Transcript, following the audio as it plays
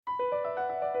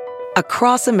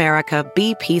Across America,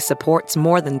 BP supports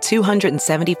more than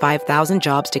 275,000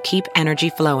 jobs to keep energy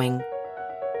flowing.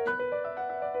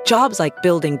 Jobs like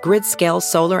building grid-scale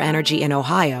solar energy in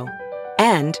Ohio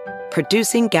and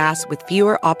producing gas with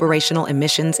fewer operational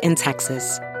emissions in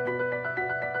Texas.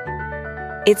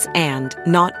 It's and,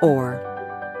 not or.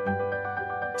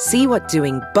 See what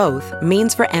doing both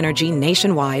means for energy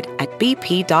nationwide at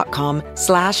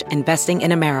bp.com/investing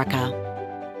in America.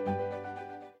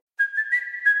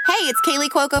 Hey, it's Kaylee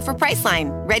Cuoco for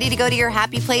Priceline. Ready to go to your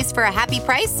happy place for a happy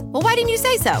price? Well, why didn't you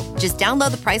say so? Just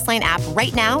download the Priceline app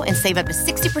right now and save up to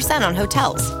 60% on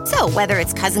hotels. So whether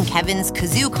it's Cousin Kevin's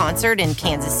Kazoo Concert in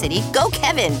Kansas City, go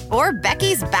Kevin, or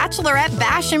Becky's Bachelorette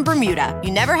Bash in Bermuda,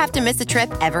 you never have to miss a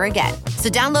trip ever again. So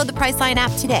download the Priceline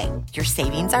app today. Your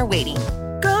savings are waiting.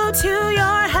 Go to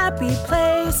your happy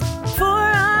place for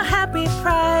a happy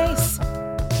price.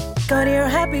 Go to your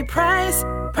happy price,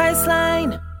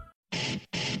 Priceline.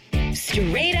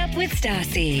 Straight Up with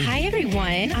Stassi. Hi,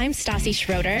 everyone. I'm Stassi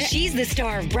Schroeder. She's the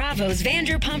star of Bravo's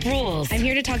Vanderpump Rules. I'm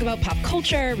here to talk about pop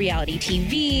culture, reality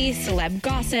TV, celeb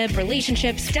gossip,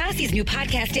 relationships. Stassi's new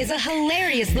podcast is a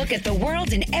hilarious look at the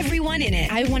world and everyone in it.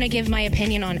 I want to give my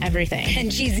opinion on everything.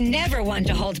 And she's never one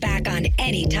to hold back on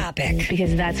any topic.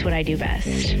 Because that's what I do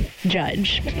best.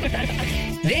 Judge.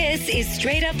 This is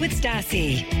Straight Up with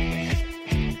Stassi.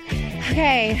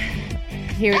 Okay.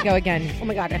 Here we go again. Oh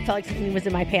my God, I felt like something was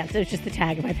in my pants. It was just the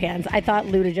tag of my pants. I thought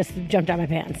Luda just jumped out my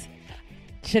pants.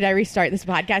 Should I restart this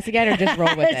podcast again or just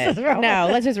roll with it?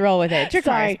 Let's just roll with it. It's your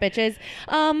cars, bitches.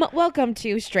 Welcome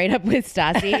to Straight Up with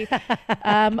Stassi.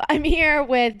 I'm here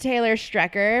with Taylor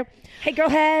Strecker. Hey girl,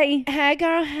 hey. Hey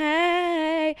girl,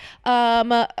 hey.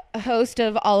 Host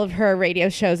of all of her radio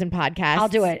shows and podcasts. I'll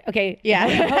do it. Okay.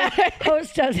 Yeah.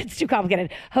 Host of, it's too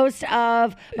complicated. Host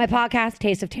of my podcast,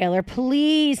 Taste of Taylor.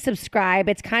 Please subscribe.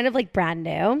 It's kind of like brand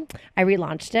new. I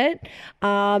relaunched it. Dude,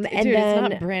 it's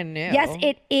not brand new. Yes,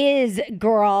 it is,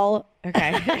 girl.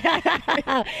 Okay.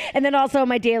 And then also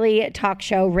my daily talk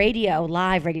show,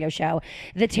 live radio show,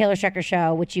 The Taylor Strecker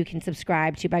Show, which you can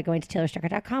subscribe to by going to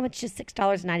taylorstrecker.com. It's just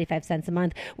 $6.95 a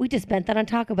month. We just spent that on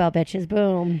Taco Bell, bitches.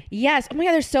 Boom. Yes. Oh my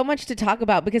God, there's so much to talk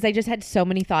about because I just had so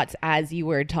many thoughts as you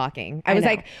were talking. I was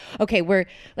like, okay, we're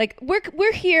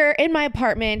here in my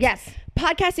apartment. Yes.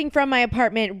 Podcasting from my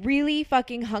apartment, really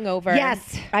fucking hungover.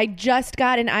 Yes. I just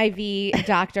got an IV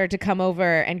doctor to come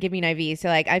over and give me an IV. So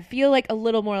like, I feel like a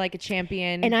little more like a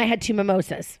champion. And I had 2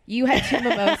 mimosas. You had 2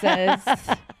 mimosas.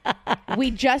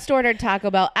 We just ordered Taco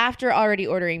Bell after already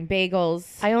ordering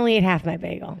bagels. I only ate half my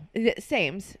bagel.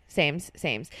 Sames.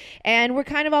 And we're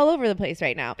kind of all over the place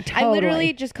right now. Totally. I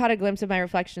literally just caught a glimpse of my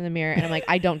reflection in the mirror and I'm like,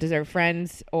 I don't deserve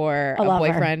friends or a lover.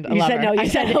 boyfriend. You said no, you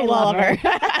said a lover.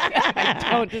 I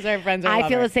don't deserve friends or a lover. I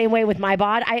feel the same way with my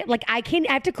bod. I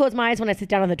have to close my eyes when I sit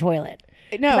down on the toilet.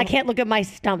 No, I can't look at my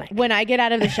stomach. When I get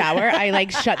out of the shower, I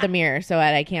like shut the mirror so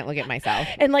that I can't look at myself.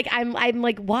 And like I'm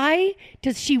like, why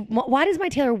does my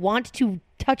Taylor want to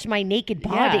touch my naked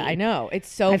body? Yeah, I know. It's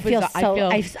so I feel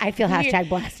bizarre. I feel hashtag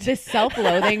blessed. This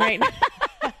self-loathing right now.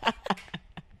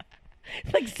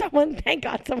 Like thank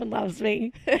God someone loves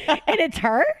me. And it's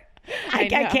her? I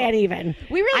can't even.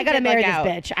 We really I gotta did marry luck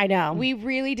this out. bitch. I know. We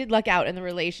really did luck out in the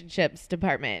relationships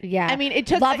department. Yeah. I mean, it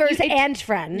took lovers and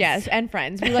friends. Yes, and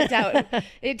friends. We lucked out.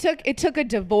 It took a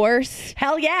divorce.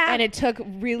 Hell yeah. And it took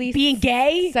really being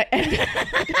gay.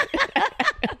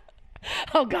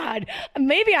 Oh God,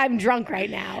 maybe I'm drunk right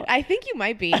now. I think you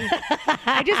might be.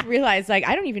 I just realized, like,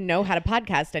 I don't even know how to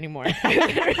podcast anymore.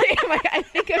 I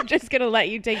think I'm just gonna let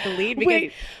you take the lead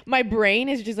because my brain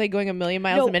is just like going a million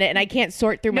miles a minute, and I can't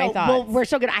sort through my thoughts. Well, we're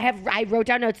so good. I wrote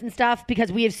down notes and stuff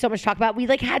because we have so much to talk about. We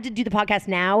like had to do the podcast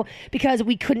now because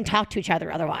we couldn't talk to each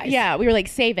other otherwise. Yeah, we were like,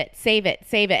 save it.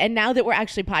 And now that we're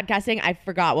actually podcasting, I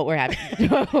forgot what we're having,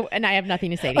 and I have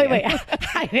nothing to say to you. Wait.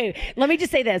 Let me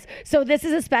just say this. So this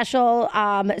is a special.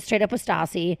 Straight Up with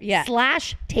Stassi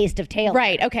 / Taste of Taylor.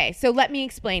 Right. Okay. So let me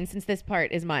explain since this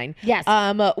part is mine. Yes.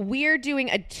 We're doing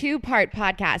a 2-part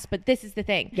podcast, but this is the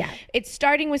thing. Yeah. It's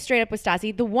starting with Straight Up with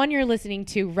Stassi, the one you're listening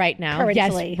to right now.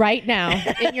 Currently. Yes, right now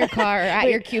in your car or at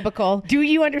your cubicle. Do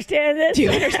you understand this? Do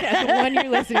you understand the one you're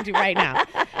listening to right now?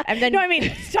 And then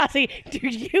Stassi, do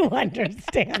you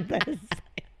understand this?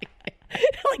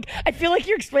 Like, I feel like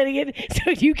you're explaining it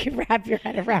so you can wrap your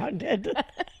head around it.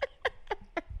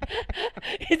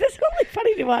 Is this only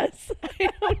funny to us? I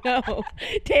don't know.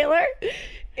 Taylor?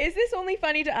 Is this only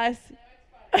funny to us?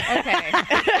 Okay.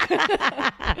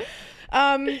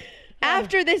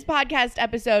 After this podcast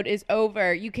episode is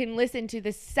over, you can listen to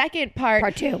the second part.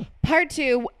 Part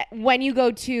two when you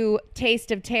go to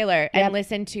Taste of Taylor and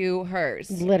listen to hers.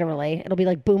 Literally. It'll be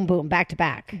like boom, boom, back to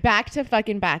back. Back to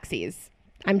fucking backsies.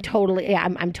 I'm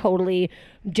totally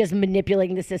just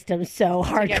manipulating the system so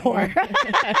hardcore.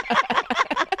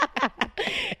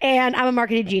 And I'm a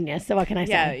marketing genius, so what can I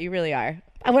say? Yeah, you really are.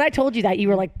 And when I told you that, you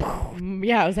were like,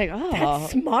 yeah, I was like, oh,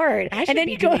 that's smart. I should and then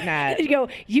be you go, doing that. you go,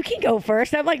 you can go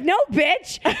first. And I'm like, no,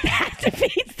 bitch, that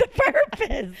defeats the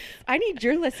purpose. I need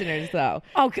your listeners though.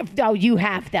 Oh, you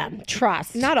have them.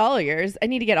 Trust. Not all of yours. I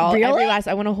need to get every last.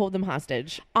 I want to hold them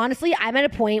hostage. Honestly, I'm at a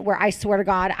point where I swear to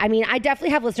God, I mean, I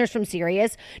definitely have listeners from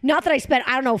Sirius. Not that I spent,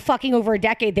 I don't know, fucking over a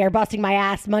decade there, busting my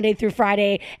ass Monday through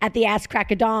Friday at the ass crack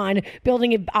of dawn,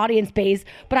 building an audience base.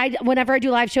 But whenever I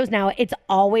do live shows now, it's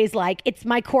always like, it's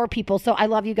my core people. So I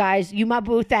love you guys. You my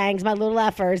boo thangs, my little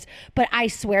effers. But I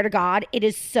swear to God, it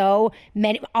is so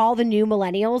many. All the new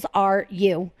millennials are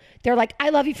you. They're like, I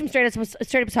love you from Straight Up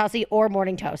Stassi or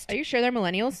Morning Toast. Are you sure they're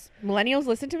millennials? Millennials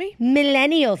listen to me?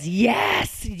 Millennials,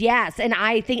 yes. And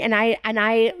I think, and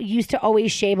I used to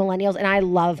always shame millennials, and I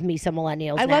love me some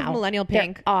millennials. I now. love millennial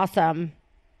pink. They're awesome.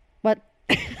 What?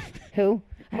 Who?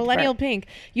 Millennial pink.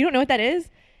 You don't know what that is?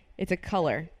 It's a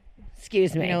color.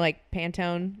 Excuse me. You know, like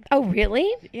Pantone. Oh, really?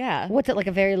 Yeah. What's it, like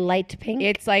a very light pink?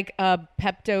 It's like a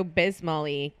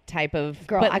Pepto-Bismol-y type of,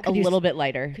 Girl, but I could a little bit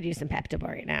lighter. Could use some Pepto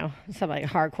right now. Some like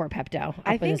hardcore Pepto.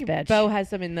 I think this bitch. Bo has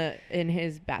some in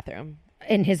his bathroom.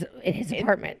 In his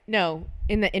apartment. No,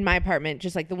 in my apartment,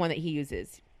 just like the one that he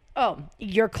uses. Oh,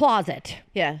 your closet.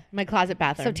 Yeah, my closet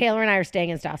bathroom. So Taylor and I are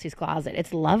staying in Stassi's closet.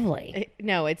 It's lovely.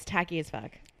 No, it's tacky as fuck.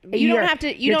 You're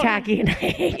tacky and I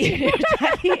hate you. You're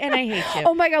tacky and I hate you.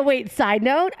 Oh my God, wait, side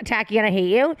note, tacky and I hate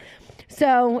you.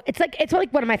 So it's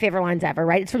like one of my favorite lines ever,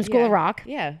 right? It's from School of Rock.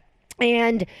 Yeah.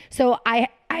 And so I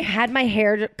had my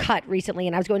hair cut recently,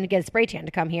 and I was going to get a spray tan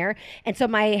to come here. And so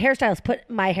my hairstylist put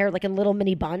my hair like in little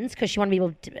mini buns because she wanted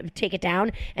me to take it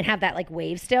down and have that like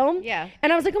wave still. Yeah.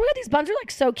 And I was like, oh my God, these buns are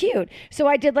like so cute. So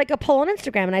I did like a poll on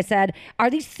Instagram, and I said, are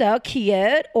these so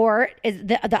cute? Or is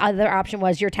the other option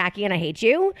was, you're tacky and I hate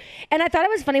you. And I thought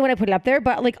it was funny when I put it up there,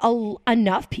 but like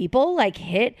enough people like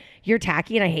hit you're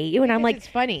tacky and I hate you. And I'm like, it's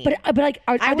funny. But like,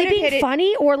 are they being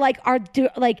funny? Or like,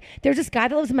 there's this guy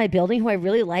that lives in my building who I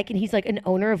really like, and he's like an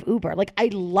owner of Uber. Like, I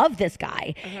love this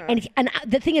guy. And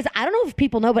the thing is, I don't know if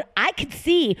people know, but I could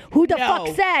see who the fuck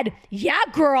said, yeah,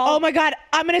 girl. Oh my God,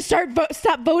 I'm going to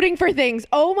stop voting for things.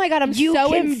 Oh my God, I'm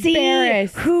so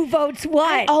embarrassed. See who votes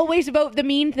what. I always vote the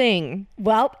mean thing.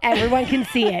 Well, everyone can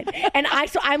see it. And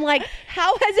I'm like,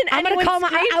 how hasn't I'm anyone gonna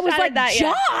call I was like, that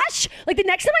Josh, like the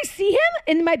next time I see him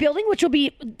in my building, which will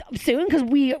be soon because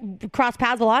we cross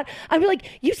paths a lot, I'll be like,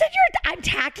 you said I'm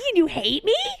tacky and you hate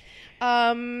me?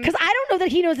 Because I don't know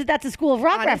that he knows that that's a School of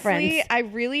Rock reference. I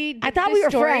thought we were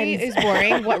story friends. Is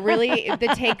boring. What really the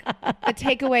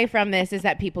takeaway from this is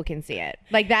that people can see it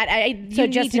like that. You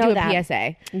need to do a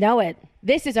PSA. Know it.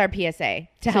 This is our PSA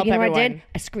to help you know everyone. What I did?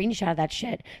 I screenshot that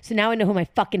shit. So now I know who my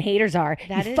fucking haters are.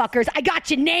 Fuckers. I got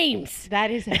your names.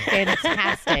 That is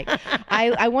fantastic.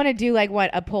 I want to do like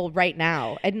a poll right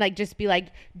now and like just be like,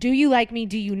 do you like me?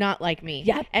 Do you not like me?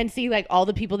 Yep. And see like all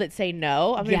the people that say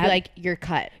no. I'm gonna be like, you're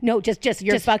cut. No, just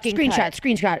fucking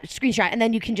screenshot, and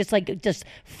then you can just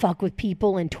fuck with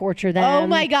people and torture them. Oh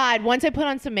my God! Once I put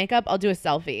on some makeup, I'll do a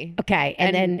selfie. Okay,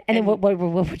 and then what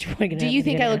do you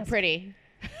think I look pretty?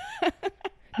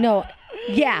 No,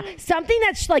 yeah, something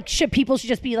that's like people should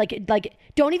just be like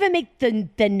don't even make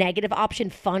the negative option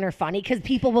fun or funny because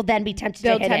people will then be tempted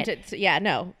to hit it. Yeah,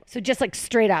 no. So just like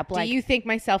straight up, like, do you think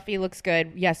my selfie looks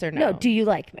good? Yes or no? No. Do you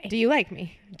like me? Do you like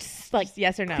me? Just like just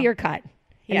yes or no? Clear cut.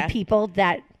 Yeah. And people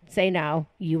that say no,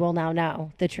 you will now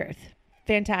know the truth.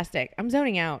 Fantastic. I'm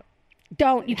zoning out.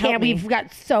 Don't you can't. We've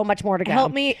got so much more to go.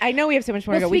 Help me. I know we have so much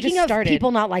more to go. We just started. Speaking of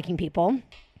people not liking people.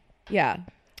 Yeah.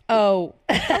 Oh,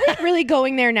 are we really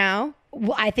going there now?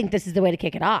 Well, I think this is the way to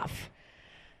kick it off.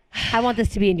 I want this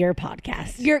to be in your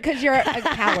podcast. Because you're a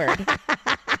coward.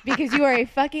 Because you are a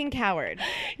fucking coward.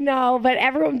 No, but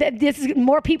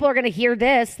more people are going to hear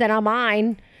this than on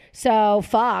mine. So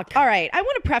fuck. All right. I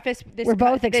want to preface this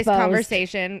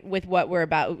conversation with what we're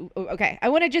about. Okay. I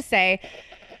want to just say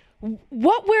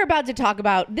what we're about to talk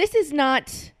about. This is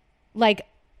not like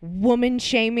woman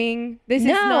shaming. This is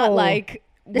not like...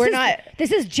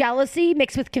 This is jealousy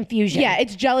mixed with confusion. Yeah,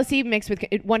 it's jealousy mixed with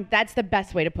one. That's the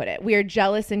best way to put it. We are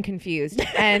jealous and confused,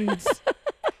 and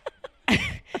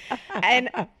and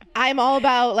I'm all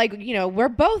about we're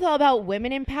both all about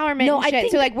women empowerment. No, and shit. I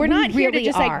think so we're not here to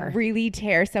just are. Really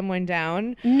tear someone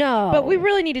down. No, but we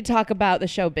really need to talk about the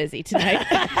show Busy tonight.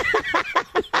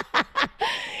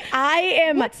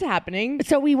 What's happening?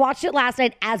 So we watched it last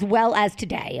night as well as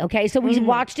today. Okay, so we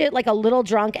watched it like a little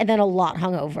drunk and then a lot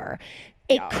hungover.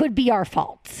 It could be our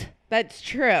fault. That's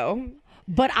true.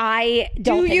 but I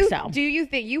don't think so. Do you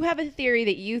think you have a theory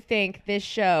that you think this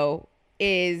show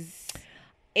is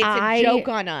a joke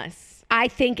on us? I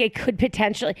think it could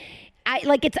potentially.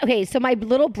 It's okay. So my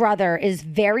little brother is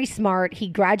very smart. He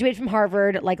graduated from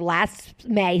Harvard like last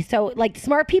May. So like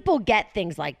smart people get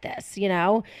things like this, you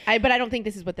know. But I don't think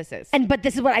this is what this is. But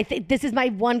this is what I think. This is my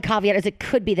one caveat: is it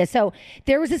could be this. So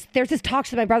there's this talk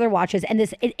show that my brother watches, and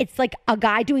it's like a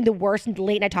guy doing the worst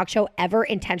late night talk show ever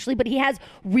intentionally. But he has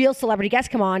real celebrity guests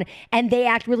come on, and they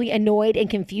act really annoyed and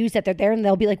confused that they're there, and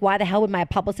they'll be like, "Why the hell would my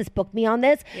publicist book me on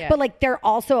this?" Yeah. But like they're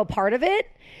also a part of it.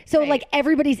 So like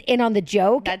everybody's in on the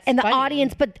joke. That's and the funny.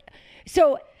 audience, but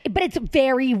it's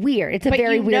very weird. It's a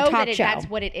very weird talk show. That's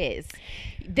what it is.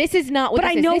 This is not what but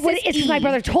this I know is. what it is because my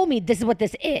brother told me this is what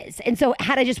this is. And so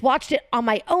had I just watched it on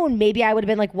my own, maybe I would have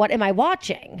been like, what am I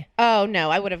watching? Oh,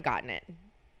 no, I would have gotten it.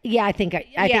 Yeah, I think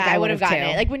I would have gotten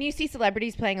too. it. Like when you see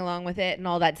celebrities playing along with it and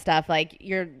all that stuff, like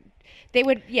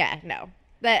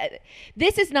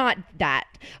this is not that.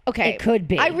 Okay. It could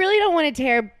be. I really don't want to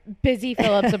tear Busy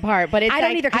Phillips apart, but it's I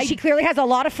don't either because she clearly has a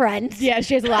lot of friends. Yeah,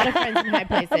 she has a lot of friends in high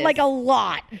places. Like a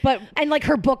lot. And like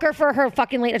her booker for her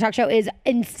fucking late night talk show is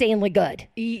insanely good.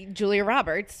 Julia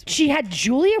Roberts. She had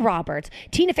Julia Roberts,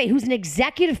 Tina Fey, who's an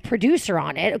executive producer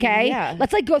on it. Okay. Yeah.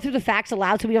 Let's like go through the facts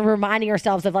aloud so we are reminding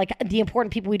ourselves of like the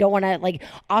important people we don't want to like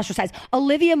ostracize.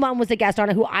 Olivia Munn was a guest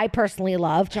on it who I personally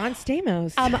love. John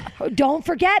Stamos. Don't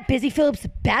forget Busy Phillips'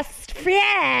 best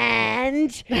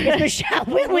friend is Michelle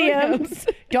Williams.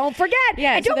 Don't forget.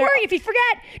 Yeah, and don't worry if you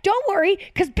forget. Don't worry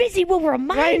because Busy will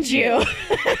remind you.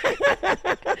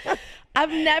 I've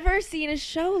never seen a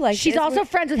show like She's this. also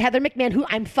friends with Heather McMahon, who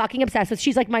I'm fucking obsessed with.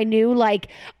 She's like my new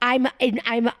I'm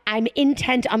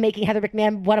intent on making Heather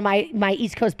McMahon one of my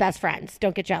East Coast best friends.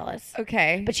 Don't get jealous.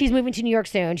 Okay. But she's moving to New York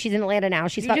soon. She's in Atlanta now.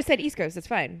 You just said East Coast. That's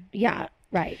fine. Yeah.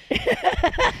 Right.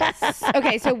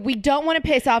 Okay, so we don't want to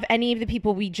piss off any of the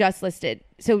people we just listed.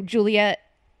 So Julia,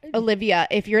 Olivia,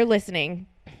 if you're listening,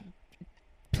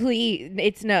 please,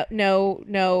 it's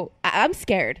no. I'm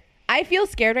scared. I feel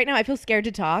scared right now. I feel scared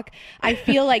to talk. I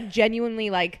feel like genuinely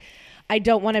like I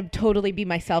don't want to totally be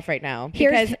myself right now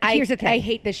because here's the thing. I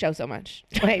hate this show so much.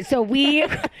 Okay, so we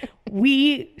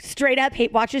straight up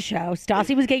hate watch the show.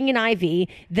 Stassi was getting an IV.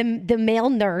 The male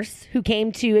nurse who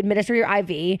came to administer your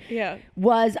IV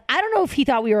was, I don't know if he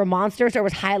thought we were monsters or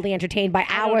was highly entertained by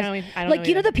ours. I don't know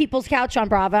you know the People's Couch on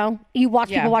Bravo? You watch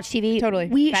people watch TV? Totally.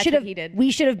 We That's should what he did.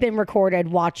 We should have been recorded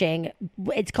watching.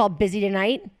 It's called Busy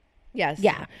Tonight. Yes.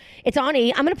 Yeah. It's on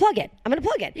E. I'm going to plug it.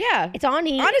 Yeah. It's on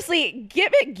E. Honestly,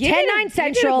 give it 10/9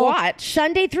 Central. Watch.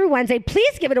 Sunday through Wednesday.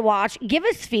 Please give it a watch. Give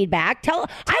us feedback. I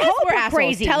hope we're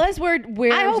crazy. Tell us we're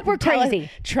I hope we're crazy.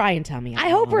 Try and tell me.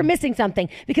 I hope we're missing something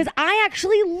because I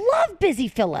actually love Busy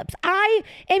Phillips. I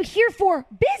am here for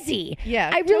Busy. Yeah,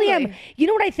 I really totally. am. You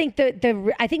know what I think?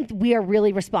 I think we are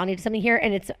really responding to something here,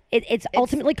 and it's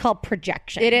ultimately called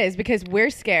projection. It is because we're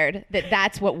scared that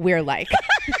that's what we're like.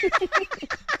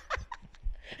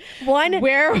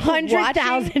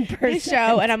 100,000%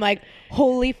 show, and I'm like,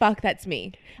 holy fuck, that's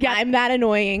me. Yeah, I'm that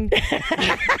annoying.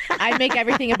 I make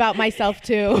everything about myself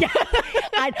too. Yeah.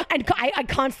 I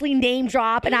constantly name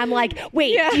drop, and I'm like,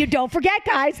 wait, you don't forget,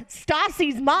 guys.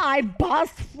 Stassi's my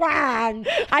best friend.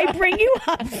 I bring you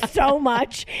up so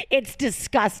much, it's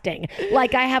disgusting.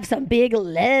 Like I have some big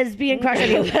lesbian crush on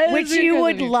you, which you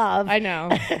would love. I know,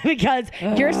 because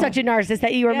you're such a narcissist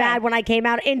that you were mad when I came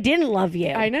out and didn't love you.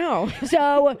 I know.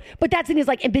 So, but that's the thing is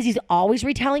like, and Busy's always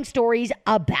retelling stories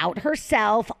about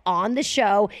herself on the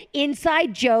show,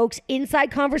 inside jokes, inside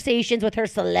conversations with her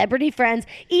celebrity friends.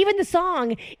 Even the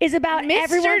song is about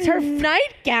everyone's her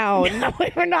nightgown. No,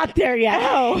 we're not there yet.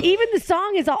 Oh. Even the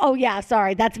song is all,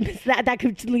 sorry, that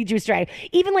could lead you astray.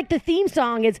 Even like the theme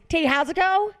song is, Tay, how's it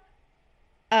go?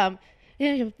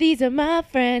 These are my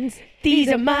friends. These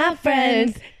are my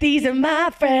friends. These are my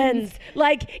friends.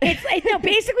 Like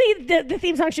basically the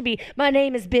theme song should be, my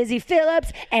name is Busy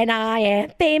Phillips and I am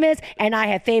famous and I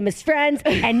have famous friends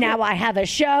and now I have a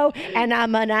show and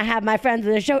I'm gonna have my friends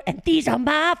in the show and these are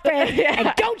my friends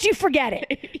and don't you forget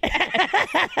it.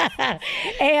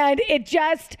 And it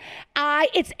just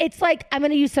it's like, I'm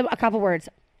gonna use a couple words.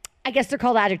 I guess they're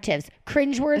called adjectives.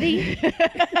 Cringeworthy.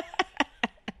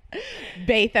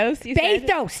 Bathos.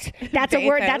 Bathos. That's a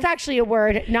word. That's actually a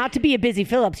word. Not to be a Busy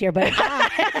Phillips here, but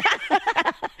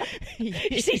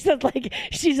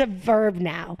She's a verb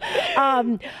now.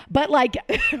 But like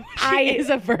She is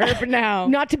a verb now.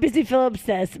 Not to Busy Phillips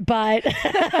this, but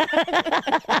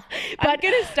I'm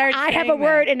gonna start. I have a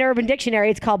word in Urban Dictionary.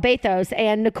 It's called bathos.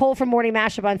 And Nicole from Morning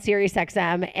Mashup on Sirius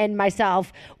XM and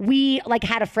myself, we like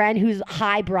had a friend whose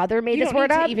high brother made You this don't word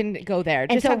need up. to even go there.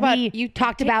 And Just so talk about, we you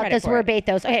talked take about credit this for word it.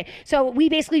 bathos. Okay, so we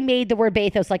basically made the word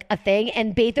bathos like a thing,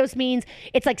 and bathos means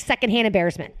it's like secondhand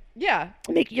embarrassment. Yeah,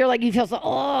 You're like, you feel so,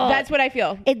 oh. that's what I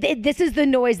feel. This is the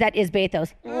noise that is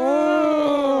bathos.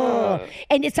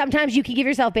 And sometimes you can give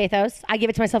yourself bathos. I give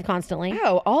it to myself constantly.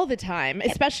 Oh, all the time,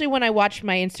 especially when I watch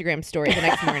my Instagram story the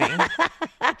next morning.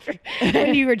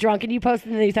 When you were drunk and you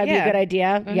posted and you thought it'd be a Yeah. good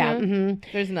idea. Yeah.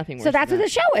 There's nothing worse. So that's than what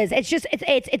the show is. It's just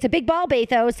it's a big ball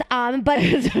bathos. But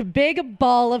it's a big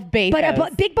ball of bathos. but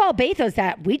a big ball bathos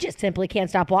that we just simply can't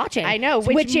stop watching. I know,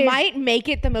 which is might make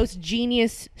it the most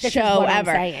genius This is show what I'm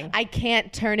ever. saying. I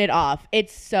can't turn it off.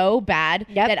 It's so bad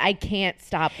Yep. that I can't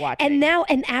stop watching. And now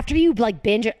and after you like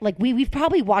binge like we've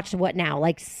probably watched what now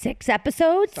like 6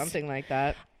 episodes. something like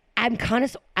that. I'm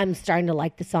starting to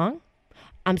like the song.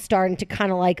 I'm starting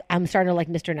to like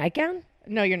Mr. Nightgown.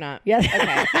 No, you're not. Yes.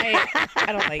 Okay.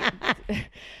 I don't like.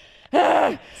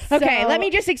 Okay, So- let me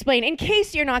just explain. In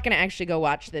case you're not going to actually go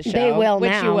watch this show, They will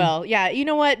which now. you will. Yeah, you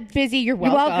know what? Busy, you're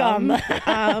welcome.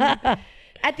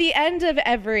 At the end of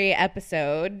every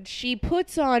episode, she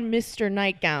puts on Mr.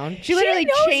 Nightgown. She literally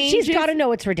changes. She's got to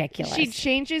know it's ridiculous. She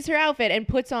changes her outfit and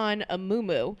puts on a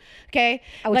muumuu. Okay,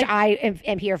 which Like, I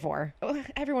am here for.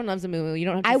 everyone loves a muumuu. You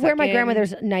don't have to. I wear suck my in.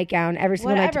 grandmother's nightgown every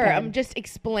single night. Whatever. to bed. I'm just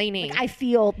explaining. I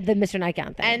feel the Mr.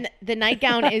 Nightgown thing. And the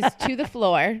nightgown is to the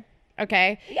floor.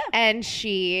 Okay. Yeah. And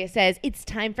she says, "It's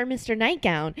time for Mr.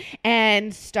 Nightgown,"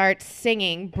 and starts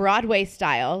singing Broadway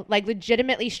style, like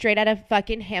legitimately straight out of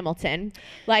fucking Hamilton.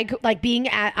 Like being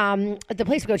at the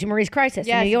place we go to, Marie's Crisis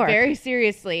yes, in New York. very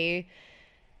seriously.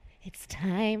 It's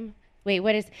time. Wait,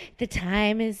 what is the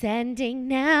time is ending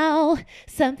now?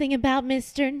 Something about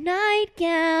Mr.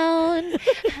 Nightgown.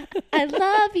 I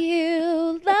love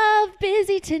you. Love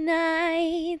Busy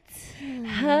tonight.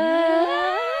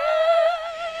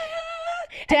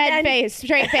 Dead face,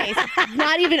 straight face.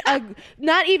 Not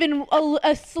even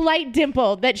a slight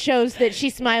dimple that shows that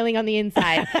she's smiling on the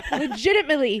inside.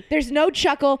 Legitimately, there's no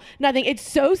chuckle, nothing. It's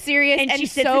so serious, And she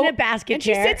sits so- in a basket and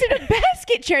chair. She sits in a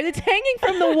basket chair that's hanging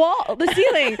from the wall, the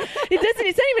ceiling.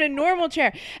 It's not even a normal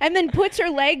chair. And then puts her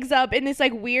legs up in this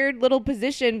like weird little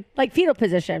position. like fetal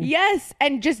position. Yes,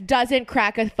 and just doesn't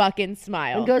crack a fucking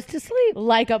smile. And goes to sleep.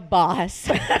 Like a boss.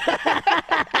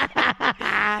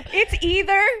 It's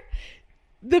either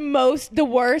the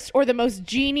worst or the most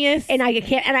genius. And I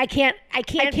can't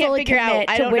fully figure out. commit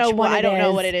I to don't which know. one I don't know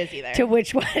is, what it is either. To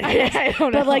which one? I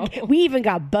don't But know. like we even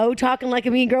got Bo talking like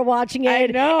a mean girl watching it. I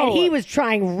know. And he was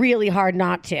trying really hard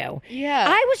not to. Yeah.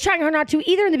 I was trying hard not to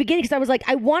either in the beginning because I was like,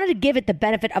 I wanted to give it the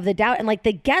benefit of the doubt. And like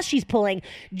the guest she's pulling,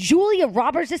 Julia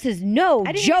Roberts, this is no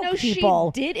I didn't joke, even know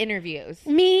people. she did interviews.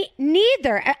 Me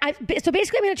neither. So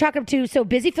basically, I'm going to chalk up to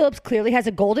Busy Phillips clearly has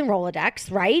a golden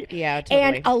Rolodex, right? Yeah, totally.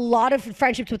 And a lot of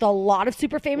friendships with a lot of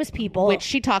super famous people. Which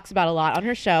she talks about a lot on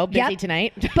her show, Busy Yep.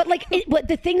 Tonight. But like, but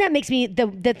the thing that makes me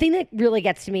the thing that really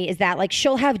gets to me is that like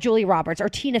she'll have Julia Roberts or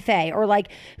Tina Fey or like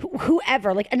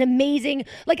whoever, like an amazing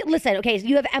like. Listen, okay, so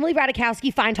you have Emily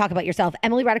Ratajkowski. Fine, talk about yourself.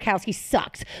 Emily Ratajkowski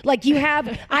sucks. Like you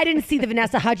have, I didn't see the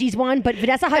Vanessa Hudgens one, but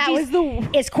Vanessa Hudgens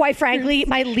is quite frankly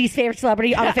my least favorite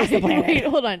celebrity on the face of the planet. Wait,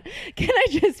 hold on. Can I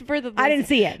just I didn't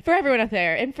see it. For everyone out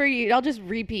there and for you, I'll just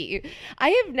repeat. I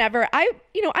have never. I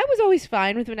was always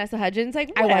fine with Vanessa Hudgens.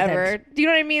 Like I wasn't. whatever. Do you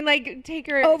know what I mean? Like take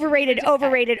her Overrated.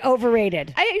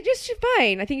 I just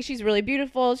fine. I think she's really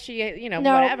beautiful. She, No,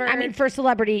 whatever. I mean for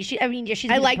celebrity, she's.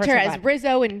 I liked her as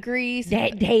Rizzo in Grease.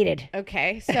 Hated.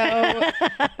 Okay, so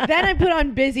then I put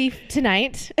on Busy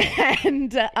Tonight,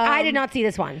 and I did not see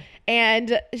this one.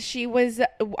 And she was,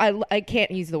 I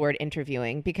can't use the word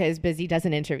interviewing because Busy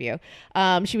doesn't interview.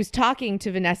 She was talking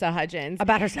to Vanessa Hudgens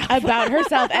About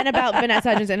herself. and about Vanessa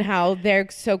Hudgens and how they're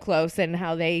so close and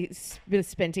how they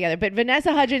spin together. But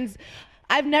Vanessa Hudgens,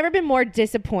 I've never been more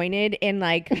disappointed in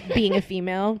like being a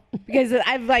female because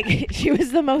I've like, she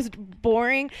was the most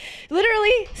boring,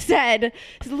 literally said,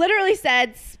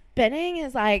 spinning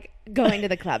is like going to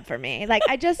the club for me. Like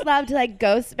I just love to like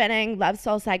go spinning, love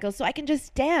Soul Cycle, so I can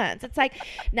just dance. It's like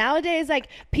nowadays, like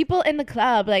people in the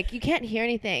club, like you can't hear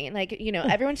anything, and like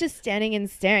everyone's just standing and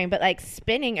staring. But like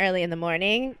spinning early in the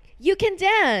morning, you can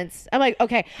dance. I'm like,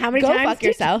 okay, How many go times fuck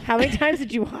yourself. How many times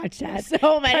did you watch that?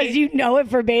 So many. Because you know it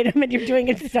verbatim and you're doing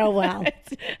it so well.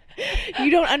 You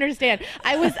don't understand.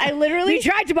 I literally We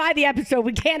tried to buy the episode.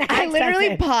 We can't access I literally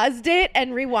it. paused it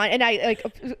and rewind, and I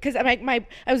because I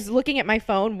was looking at my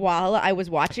phone while I was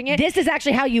watching it. This is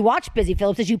actually how you watch Busy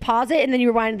Phillips: is you pause it and then you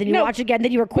rewind, and then you watch again,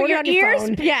 then you record it on your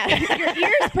phone. Yeah, your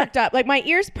ears perked up. Like my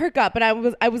ears perk up, and I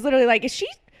was literally like, is she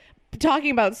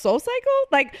talking about Soul Cycle?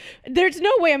 Like, there's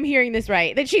no way I'm hearing this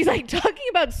right. That she's like talking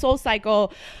about Soul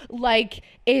Cycle like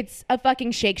it's a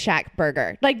fucking Shake Shack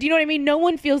burger. Like, do you know what I mean? No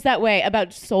one feels that way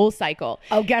about Soul Cycle.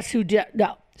 Oh, guess who did?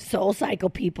 No. Soul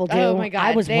Cycle people do. Oh my God.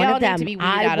 I was They one all of need them. to be weeded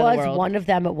I out of the was world. one of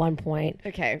them at one point.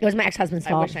 Okay. It was my ex-husband's I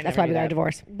fault. wish I That's never why we knew got a that.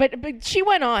 divorce. But she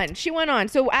went on.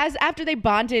 So as they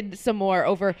bonded some more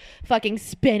over fucking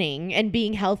spinning and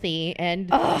being healthy and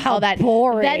how all that,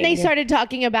 boring. then they started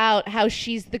talking about how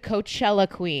she's the Coachella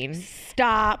queen.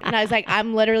 Stop. And I was like,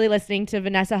 I'm literally listening to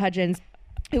Vanessa Hudgens,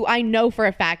 who I know for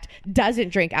a fact doesn't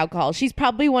drink alcohol. She's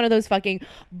probably one of those fucking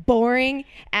boring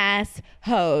ass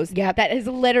hoes that is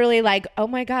literally like, oh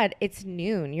my God, it's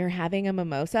noon. You're having a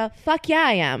mimosa? Fuck yeah,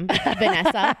 I am,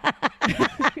 Vanessa.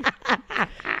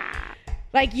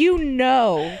 Like, you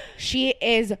know, she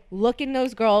is looking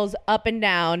those girls up and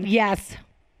down. Yes.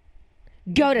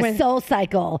 Go to Soul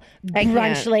Cycle,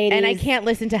 brunch ladies. And I can't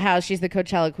listen to how she's the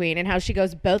Coachella queen and how she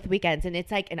goes both weekends. And it's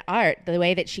like an art, the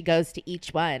way that she goes to each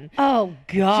one. Oh,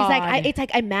 God. She's like, it's like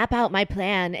I map out my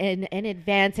plan in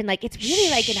advance. And like, it's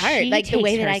really like an art. Like the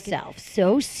way that I can.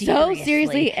 So seriously. So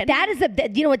seriously. And that is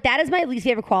you know what? That is my least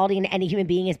favorite quality in any human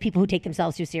being is people who take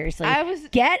themselves too seriously.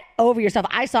 Get over yourself.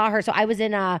 I saw her. So I was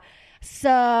in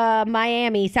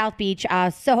Miami, South Beach,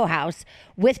 Soho House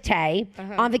with Tay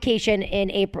on vacation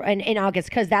in April and in August,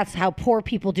 because that's how poor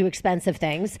people do expensive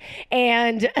things.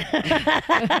 And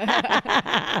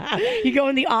you go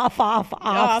in the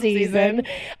off season.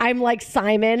 I'm like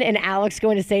Simon and Alex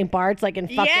going to St. Bart's like in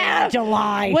fucking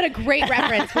July. What a great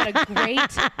reference. What a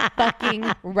great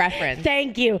fucking reference.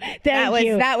 Thank you. That was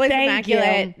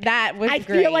immaculate. You. That was I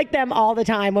great. feel like them all the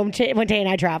time when Tay and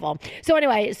I travel. So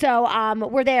anyway,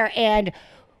 we're there, and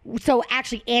so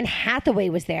actually Anne Hathaway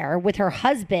was there with her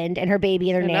husband and her baby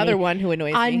and her nanny. Another one who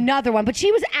annoys me. Another one. But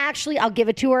she was actually, I'll give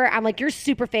it to her. I'm like, you're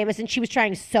super famous. And she was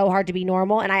trying so hard to be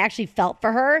normal. And I actually felt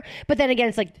for her. But then again,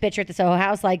 it's like, bitch, you're at the Soho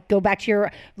House. Like, go back to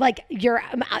your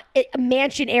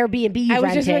mansion Airbnb you rented. I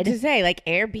was just about to say, like,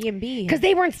 Airbnb. Because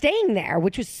they weren't staying there,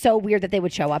 which was so weird that they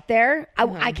would show up there.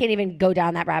 I can't even go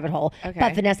down that rabbit hole. Okay.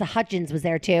 But Vanessa Hudgens was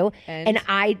there too. And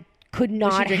I could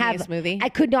not have a smoothie? I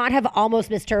could not have almost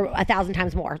missed her 1,000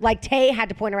 times more. Like, Tay had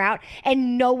to point her out,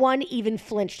 and no one even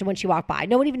flinched when she walked by.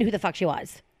 No one even knew who the fuck she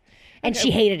was. And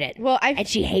she hated it. And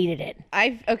she hated it.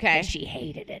 And she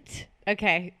hated it.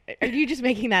 Okay. Are you just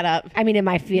making that up? I mean, in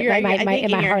my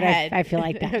heart, head. I feel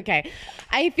like that. Okay.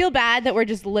 I feel bad that we're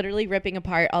just literally ripping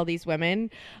apart all these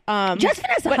women. Just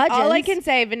Vanessa but Hudgens. All I can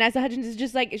say, Vanessa Hudgens is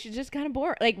just like, she's just kind of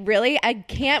boring. Like, really? I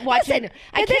can't watch Listen,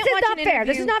 it. This is not fair.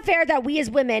 This is not fair that we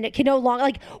as women can no longer,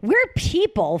 like, we're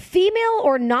people, female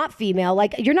or not female.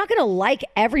 Like, you're not going to like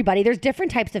everybody. There's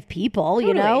different types of people,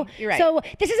 you know? You're right. So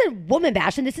this isn't woman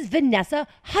bashing. This is Vanessa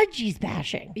Hudgens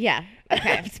bashing. Yeah.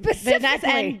 Okay. Specifically. Vanessa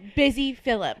and Busy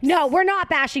Phillips. No, we're not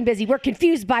bashing Busy. We're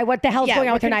confused by what the hell's going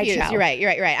on with her night show. You're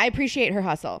right. I appreciate her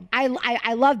hustle.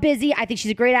 I love Busy. I think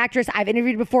she's a great actress. I've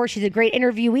interviewed her before. She's a great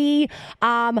interviewee.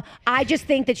 I just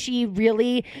think that she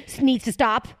really needs to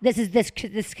stop. This is this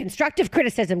constructive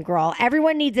criticism, girl.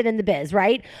 Everyone needs it in the biz,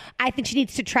 right? I think she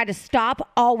needs to try to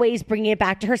stop always bringing it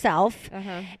back to herself.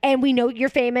 And we know you're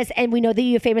famous, and we know that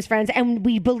you have famous friends, and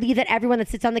we believe that everyone that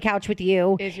sits on the couch with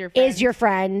you is your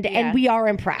friend, and we are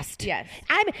impressed. Yes.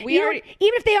 Even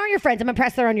if they aren't your friends, I'm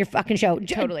impressed they're on your fucking show.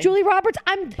 Totally. Julie Roberts,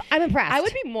 I'm impressed. I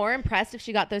would be more impressed if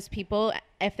she got those people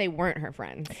if they weren't her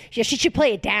friends. Yeah, she should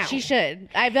play it down. She should.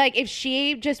 I'd be like, if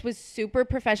she just was super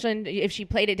professional, and if she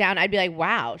played it down, I'd be like,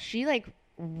 wow, she like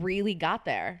really got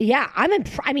there. Yeah,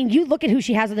 I mean, you look at who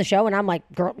she has on the show, and I'm like,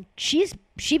 girl, she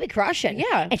be crushing.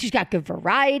 Yeah, and she's got good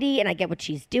variety, and I get what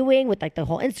she's doing with like the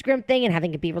whole Instagram thing and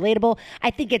having it be relatable. I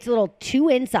think it's a little too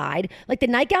inside. Like the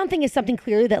nightgown thing is something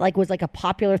clearly that like was like a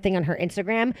popular thing on her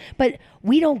Instagram, but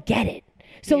we don't get it.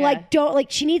 So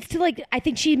she needs to like. I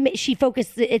think she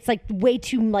focused. It's like way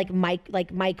too like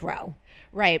micro.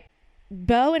 Right.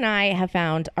 Bo and I have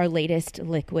found our latest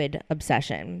liquid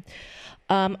obsession.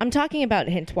 I'm talking about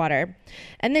Hint water,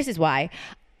 and this is why.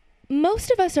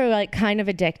 Most of us are like kind of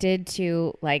addicted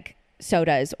to like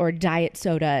sodas or diet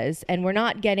sodas, and we're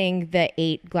not getting the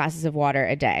 8 glasses of water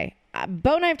a day.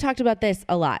 Bo and I have talked about this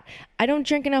a lot. I don't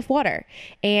drink enough water,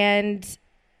 and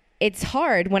it's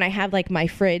hard when I have like my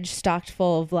fridge stocked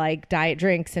full of like diet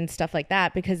drinks and stuff like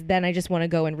that, because then I just want to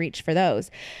go and reach for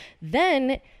those.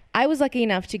 Then I was lucky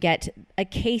enough to get a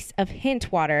case of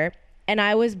Hint water, and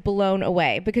I was blown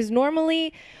away, because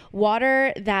normally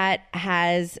water that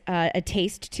has a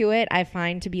taste to it, I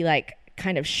find to be like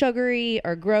kind of sugary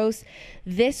or gross.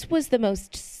 This was the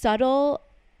most subtle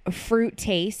fruit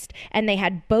taste, and they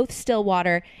had both still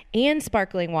water and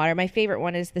sparkling water. My favorite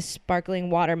one is the sparkling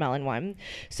watermelon one.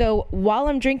 So while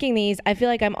I'm drinking these, I feel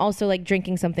like I'm also like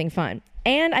drinking something fun,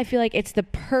 and I feel like it's the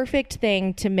perfect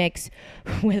thing to mix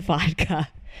with vodka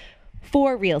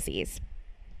for realsies.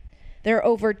 There are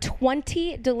over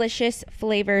 20 delicious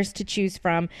flavors to choose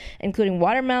from, including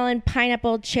watermelon,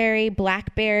 pineapple, cherry,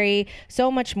 blackberry, so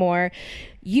much more.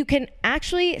 You can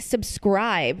actually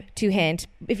subscribe to Hint.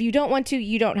 If you don't want to,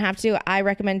 you don't have to. I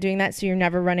recommend doing that so you're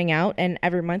never running out, and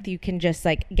every month you can just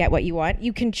like get what you want.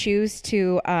 You can choose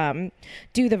to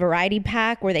do the variety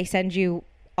pack where they send you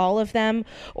all of them,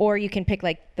 or you can pick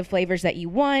like the flavors that you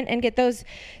want and get those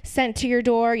sent to your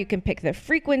door. You can pick the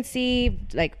frequency,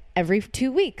 like every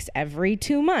 2 weeks, every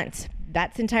 2 months.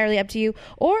 That's entirely up to you.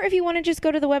 Or if you want to just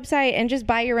go to the website and just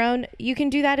buy your own, you can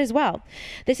do that as well.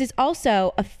 This is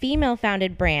also a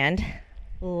female-founded brand.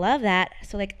 Love that.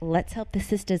 So like, let's help the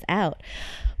sisters out.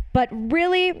 But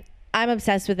really, I'm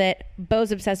obsessed with it.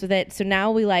 Bo's obsessed with it. So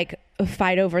now we like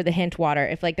fight over the Hint water.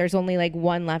 If like there's only like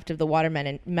one left of the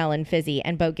watermelon fizzy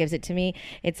and Bo gives it to me,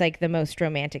 it's like the most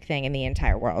romantic thing in the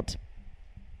entire world.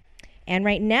 And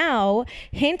right now,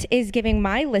 Hint is giving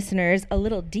my listeners a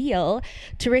little deal.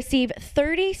 To receive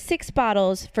 36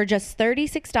 bottles for just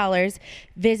 $36,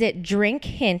 visit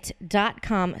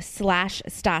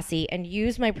drinkhint.com/Stassi and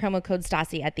use my promo code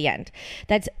Stassi at the end.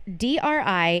 That's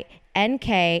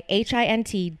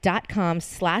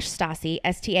DRINKHINT.com/Stassi,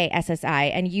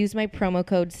 STASSI, and use my promo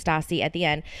code Stassi at the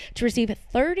end to receive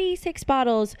 36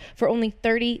 bottles for only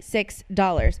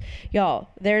 $36. Y'all,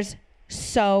 there's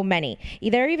so many.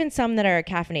 There are even some that are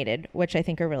caffeinated, which I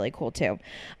think are really cool too.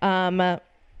 Go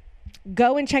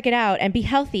and check it out and be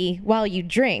healthy while you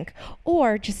drink,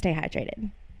 or just stay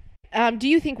hydrated. Do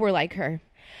you think we're like her?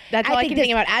 That's all I can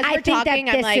think about. As we're talking,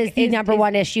 I'm like, this is the number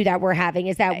one issue that we're having,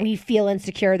 is that we feel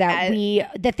insecure, that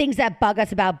the things that bug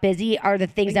us about busy are the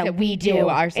things that we do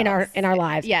in our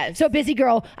lives. Yes. So busy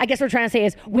girl, I guess what we're trying to say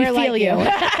is we feel like you.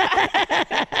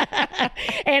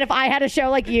 And if I had a show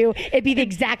like you, it'd be the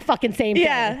exact fucking same thing.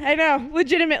 Yeah, I know.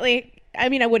 Legitimately. I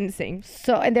mean, I wouldn't sing.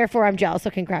 So, and therefore I'm jealous. So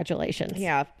congratulations.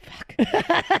 Yeah. Fuck.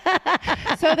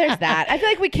 So there's that. I feel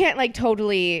like we can't like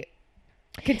totally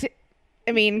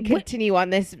continue on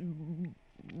this.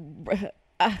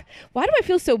 Why do I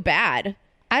feel so bad?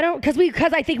 I don't,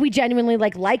 because I think we genuinely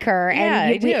like her,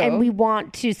 and we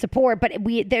want to support, but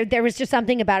there was just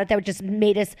something about it that just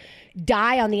made us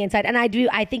die on the inside. And I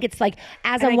think it's like,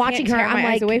 as I'm watching her, I'm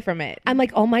like, away from it. I'm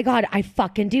like, oh my God, I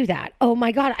fucking do that. Oh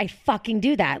my God, I fucking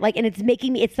do that. Like, and it's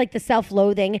making me, it's like the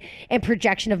self-loathing and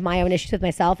projection of my own issues with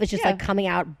myself. It's just like coming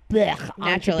out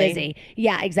onto busy.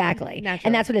 Yeah, exactly. Naturally.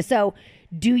 And that's what it is. So,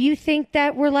 do you think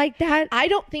that we're like that? I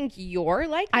don't think you're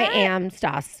like that. I am,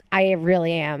 Stas. I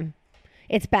really am.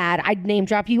 It's bad. I'd name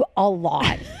drop you a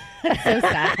lot. That's so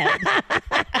sad.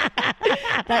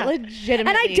 That legitimately. And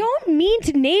I don't mean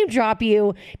to name drop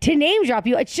you.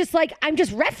 It's just like, I'm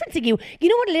just referencing you. You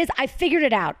know what it is? I figured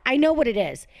it out. I know what it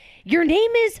is. Your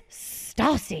name is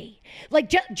Stassi.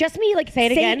 Like, just me, like, say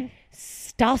it again.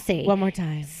 Stassi. One more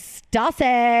time.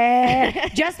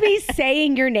 Stassi. Just me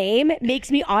saying your name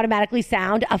makes me automatically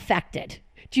sound affected.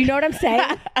 Do you know what I'm saying?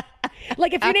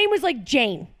 Like, if your name was like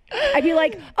Jane, I'd be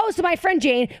like, oh, so my friend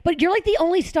Jane, but you're like the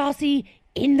only Stassi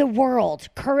in the world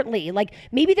currently. Like,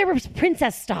 maybe there was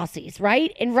Princess Stassis,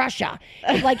 right? In Russia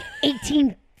in like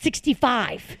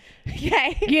 1865.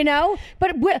 Okay. You know?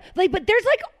 But there's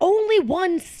like only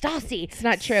one Stassi. It's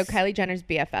not true. Kylie Jenner's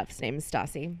BFF's name is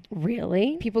Stassi.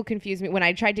 Really? People confuse me. When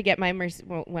I tried to get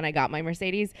when I got my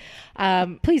Mercedes.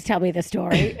 Please tell me the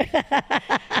story.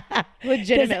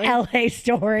 Legitimately. This LA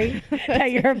story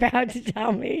that you're about to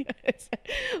tell me.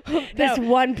 This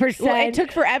 1%. Well, it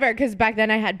took forever because back then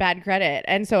I had bad credit.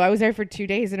 And so I was there for 2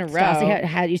 days in a row.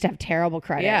 Stassi used to have terrible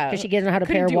credit. Yeah. Because she didn't know how to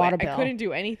pay her water bill. I couldn't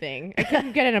do anything. I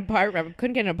couldn't get an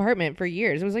apartment for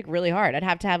years. It was like really hard. I'd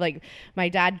have to have like my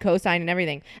dad co-sign and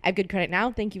everything. I have good credit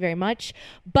now. Thank you very much.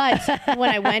 But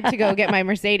when I went to go get my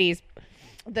Mercedes,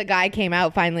 the guy came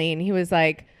out finally and he was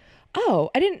like, oh,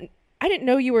 I didn't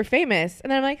know you were famous.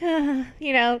 And then I'm like,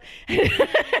 you know, a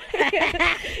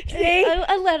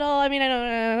little. I mean, I don't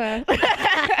know.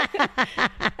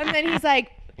 And then he's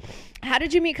like, how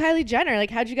did you meet Kylie Jenner?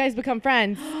 Like, how'd you guys become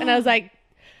friends? And I was like,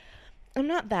 I'm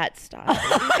not that Stassi.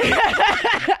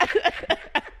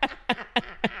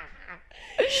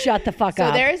 Shut the fuck up.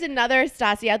 So there is another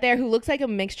Stassi out there who looks like a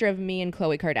mixture of me and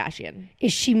Khloe Kardashian.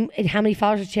 Is she? How many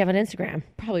followers does she have on Instagram?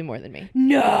 Probably more than me.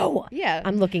 No. Yeah.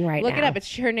 I'm looking right now. Look it up.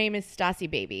 Her name is Stassi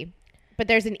Baby. But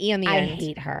there's an E on the end. I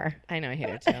hate her. I know, I hate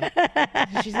her too.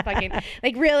 She's fucking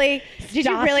like, really? Did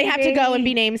you Stassi really have to go baby. and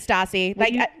be named Stassi?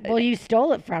 Well, you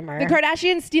stole it from her. The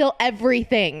Kardashians steal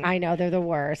everything. I know, they're the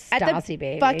worst. At Stassi the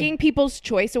baby. fucking People's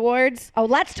Choice Awards. Oh,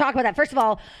 let's talk about that. First of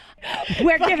all,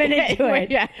 we're giving into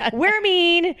it. Yeah. We're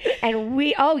mean,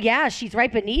 and oh yeah, she's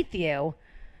right beneath you.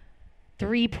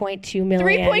 3.2 million.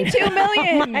 3.2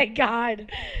 million. Oh my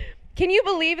God. Can you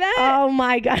believe that? Oh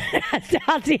my God.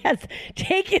 Stassi has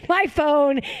taken my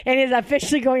phone and is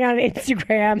officially going on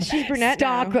Instagram. She's brunette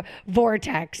Stalk now.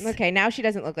 Vortex. Okay, now she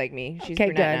doesn't look like me. She's Okay,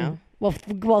 brunette good. now.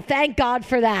 Well, thank God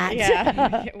for that.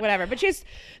 Yeah, whatever. But she's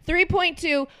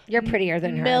 3.2 You're prettier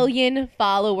than her. million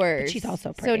followers. But she's also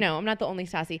So pretty. no, I'm not the only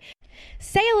Stassi.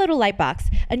 Say hello to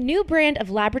Lightbox, a new brand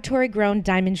of laboratory-grown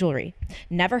diamond jewelry.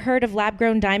 Never heard of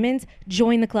lab-grown diamonds?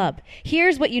 Join the club.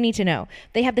 Here's what you need to know.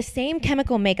 They have the same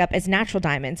chemical makeup as natural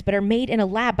diamonds, but are made in a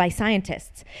lab by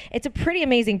scientists. It's a pretty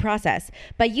amazing process.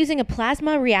 By using a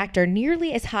plasma reactor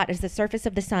nearly as hot as the surface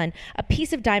of the sun, a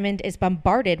piece of diamond is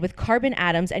bombarded with carbon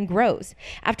atoms and grows.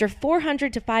 After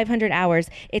 400 to 500 hours,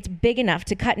 it's big enough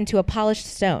to cut into a polished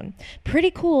stone.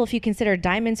 Pretty cool if you consider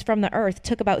diamonds from the Earth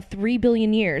took about 3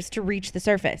 billion years to reach the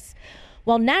surface.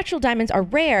 While natural diamonds are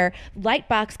rare,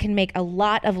 Lightbox can make a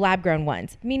lot of lab-grown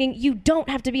ones, meaning you don't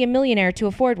have to be a millionaire to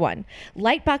afford one.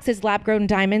 Lightbox's lab-grown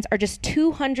diamonds are just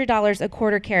 $200 a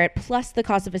quarter carat plus the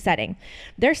cost of a setting.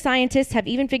 Their scientists have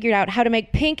even figured out how to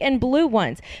make pink and blue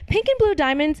ones. Pink and blue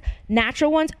diamonds,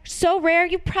 natural ones, so rare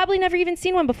you've probably never even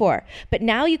seen one before. But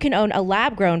now you can own a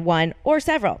lab-grown one or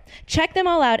several. Check them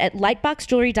all out at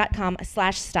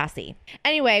lightboxjewelry.com/Stassi.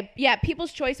 Anyway, yeah,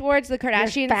 People's Choice Awards, the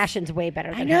Kardashians. Your fashion's way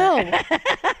better than I know. her.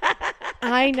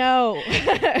 I know.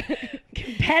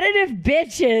 Competitive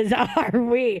bitches are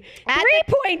we.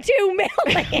 3.2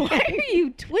 million. Why are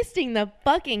you twisting the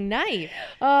fucking knife?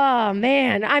 Oh,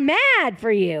 man. I'm mad for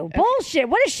you. Bullshit.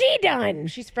 What has she done?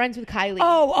 She's friends with Kylie.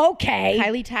 Oh, okay.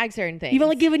 Kylie tags her in things. You've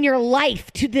only given your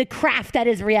life to the craft that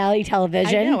is reality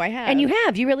television. I know, I have. And you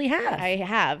have. You really have. I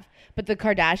have. But the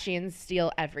Kardashians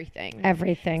steal everything.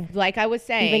 Everything. Like I was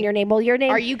saying. Even your name. Well, your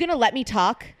name. Are you going to let me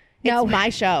talk? No. It's my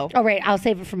show. Oh, right. I'll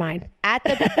save it for mine. At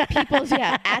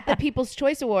the People's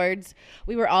Choice Awards,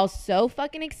 we were all so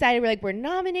fucking excited. We're like, we're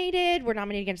nominated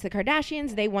against the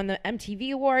Kardashians. They won the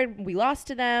MTV award. We lost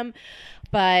to them.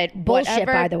 But Bullshit,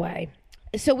 whatever. by the way.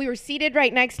 So we were seated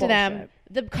right next to them.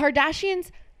 The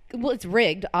Kardashians, well, it's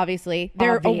rigged, obviously.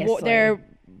 Their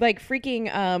like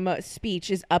freaking speech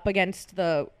is up against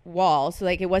the wall, so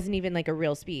like it wasn't even like a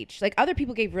real speech. Like other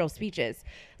people gave real speeches,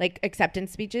 like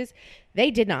acceptance speeches. They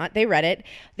did not. They read it.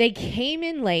 They came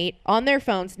in late on their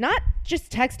phones, not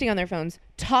just texting on their phones,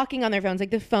 talking on their phones,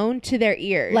 like the phone to their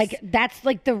ears. Like, that's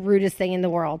like the rudest thing in the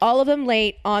world. All of them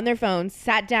late on their phones,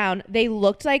 sat down. They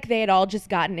looked like they had all just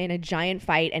gotten in a giant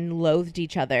fight and loathed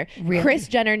each other. Really? Kris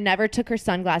Jenner never took her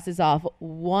sunglasses off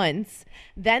once.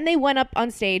 Then they went up on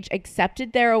stage,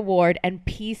 accepted their award, and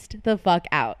pieced the fuck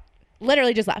out.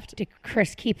 Literally just left. Did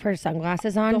Kris keep her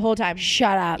sunglasses on? The whole time.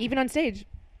 Shut up. Even on stage.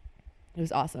 It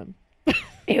was awesome.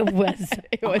 It was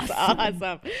It was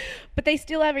awesome. But they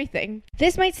steal everything.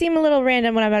 This might seem a little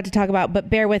random what I'm about to talk about, but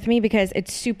bear with me because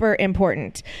it's super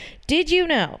important. Did you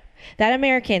know that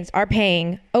Americans are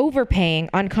overpaying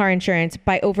on car insurance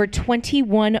by over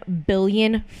 $21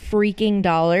 billion freaking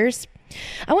dollars?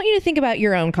 I want you to think about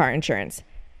your own car insurance.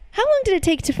 How long did it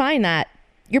take to find that?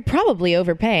 You're probably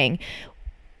overpaying.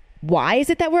 Why is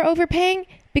it that we're overpaying?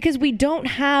 Because we don't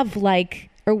have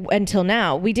until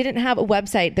now, we didn't have a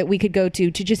website that we could go to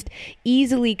just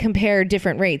easily compare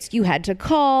different rates. You had to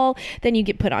call, then you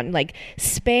get put on like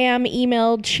spam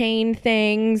email chain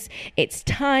things. It's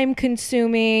time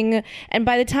consuming. And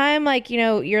by the time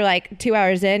you're like 2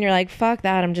 hours in, you're like, fuck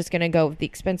that. I'm just going to go with the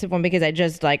expensive one because I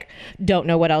just don't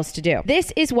know what else to do.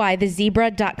 This is why the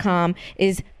zebra.com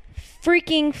is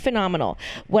freaking phenomenal.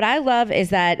 What I love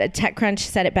is that TechCrunch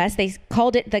said it best. They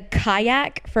called it the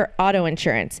kayak for auto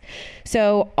insurance.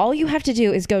 So all you have to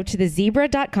do is go to the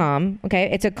zebra.com. Okay.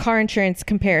 It's a car insurance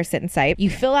comparison site.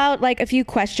 You fill out a few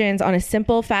questions on a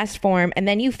simple, fast form, and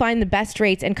then you find the best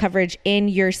rates and coverage in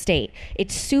your state.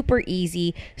 It's super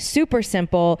easy, super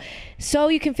simple. So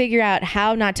you can figure out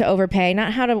how not to overpay,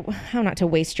 how not to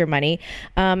waste your money.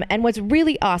 And what's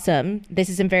really awesome, this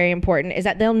is very important, is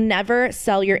that they'll never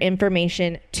sell your information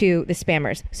information to the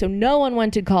spammers. So no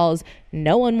unwanted calls,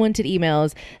 no unwanted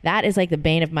emails. That is like the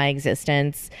bane of my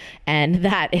existence. And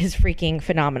that is freaking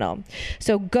phenomenal.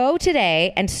 So go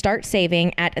today and start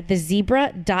saving at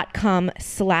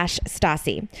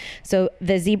thezebra.com/Stassi. So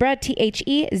thezebra,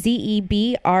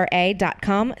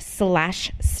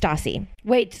 THEZEBRA.com/Stassi.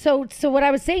 Wait, so what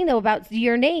I was saying though about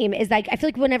your name is like, I feel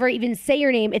like whenever I even say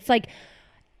your name, it's like,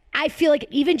 I feel like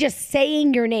even just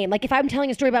saying your name, like if I'm telling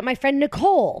a story about my friend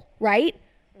Nicole, right?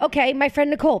 Okay, my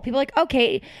friend Nicole. People are like,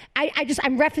 okay,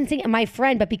 I'm referencing my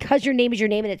friend, but because your name is your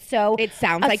name and it's so... It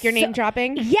sounds like you're name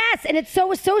dropping? Yes, and it's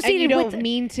so associated and you don't with...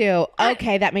 mean to.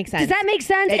 Okay, that makes sense. Does that make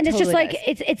sense? And it's just like,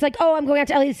 it's like, oh, I'm going out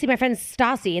to LA to see my friend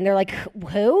Stassi. And they're like,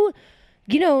 who?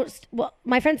 You know, well,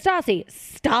 my friend Stassi.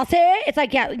 Stassi? It's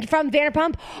like, yeah, from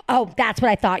Vanderpump? Oh, that's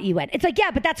what I thought you went. It's like, yeah,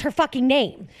 but that's her fucking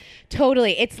name.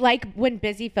 Totally. It's like when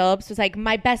Busy Phillips was like,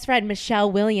 my best friend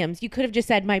Michelle Williams. You could have just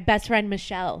said, my best friend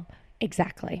Michelle.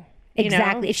 Exactly. You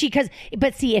exactly. know?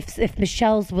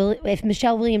 If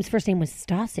Michelle Williams' first name was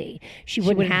Stassi, she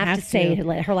wouldn't have to say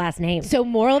her last name. So,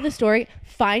 moral of the story: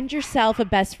 find yourself a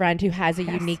best friend who has a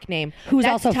unique name, who's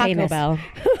That's also Taco famous. Bell.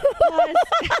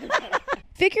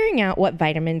 Figuring out what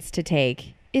vitamins to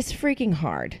take is freaking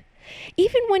hard.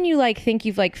 Even when you like think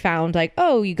you've like found like,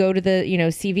 oh, you go to the,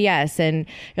 CVS and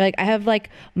you're like, I have like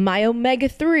my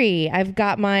omega-3, I've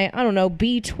got my, I don't know,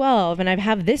 B12, and I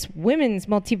have this women's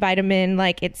multivitamin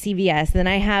like at CVS. Then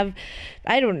I have,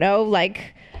 I don't know,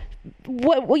 like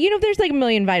there's like a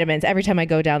million vitamins every time I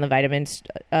go down the vitamins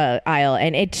aisle,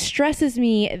 and it stresses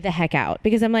me the heck out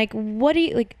because I'm like,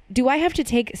 do I have to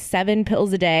take 7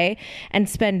 pills a day and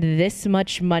spend this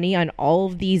much money on all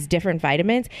of these different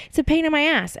vitamins? It's a pain in my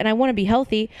ass, and I want to be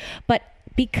healthy, but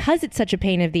because it's such a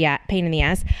pain in the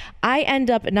ass, I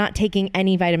end up not taking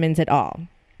any vitamins at all.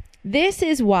 This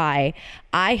is why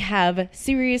I have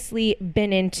seriously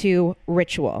been into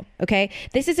Ritual, okay?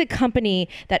 This is a company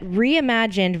that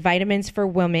reimagined vitamins for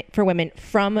women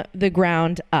from the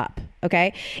ground up,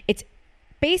 okay? It's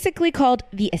basically called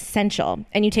the Essential,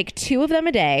 and you take 2 of them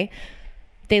a day.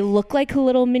 They look like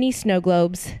little mini snow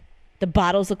globes. The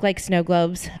bottles look like snow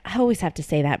globes. I always have to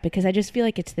say that because I just feel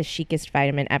like it's the chicest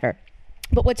vitamin ever.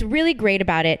 But what's really great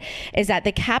about it is that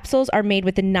the capsules are made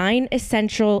with the 9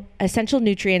 essential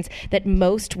nutrients that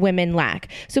most women lack.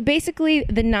 So basically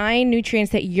the 9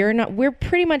 nutrients that we're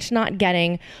pretty much not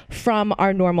getting from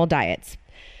our normal diets.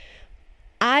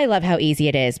 I love how easy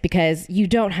it is because you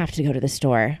don't have to go to the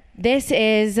store. This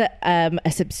is a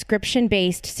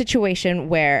subscription-based situation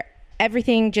where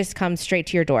everything just comes straight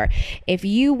to your door. If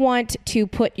you want to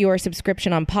put your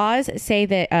subscription on pause, say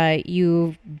that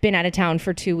you've been out of town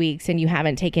for 2 weeks and you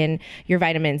haven't taken your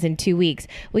vitamins in 2 weeks,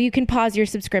 well, you can pause your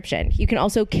subscription. You can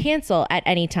also cancel at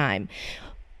any time.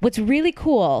 What's really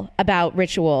cool about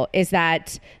Ritual is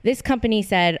that this company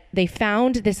said they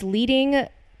found this leading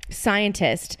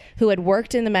scientist who had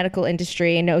worked in the medical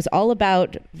industry and knows all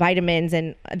about vitamins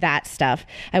and that stuff.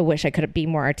 I wish I could be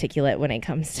more articulate when it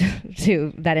comes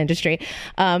to that industry.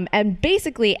 And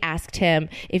basically asked him,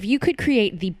 if you could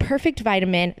create the perfect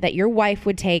vitamin that your wife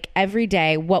would take every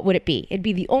day, what would it be? It'd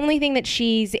be the only thing that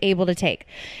she's able to take.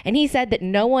 And he said that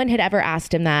no one had ever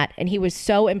asked him that. And he was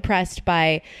so impressed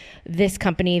by this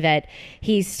company that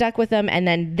he's stuck with them. And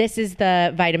then this is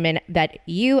the vitamin that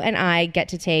you and I get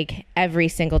to take every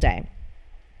single day.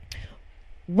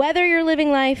 Whether you're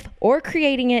living life or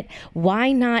creating it,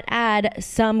 why not add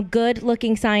some good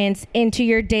looking science into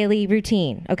your daily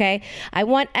routine? Okay. I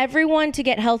want everyone to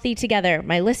get healthy together.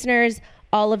 My listeners,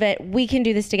 all of it. We can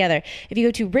do this together. If you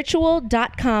go to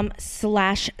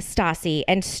ritual.com/Stassi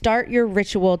and start your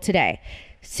ritual today.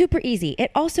 Super easy.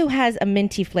 It also has a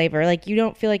minty flavor. Like you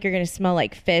don't feel like you're going to smell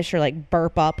like fish or like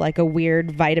burp up like a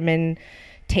weird vitamin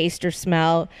taste or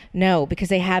smell. No, because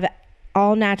they have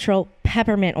all natural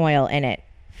peppermint oil in it.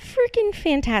 Freaking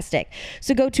fantastic.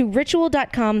 So go to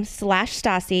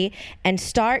ritual.com/Stassi and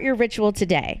start your ritual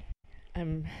today.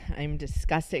 I'm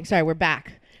disgusting. Sorry, we're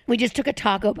back. We just took a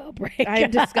Taco Bell break.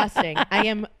 I'm disgusting.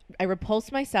 I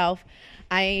repulse myself.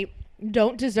 I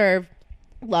don't deserve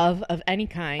love of any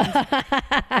kind.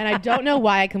 And I don't know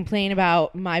why I complain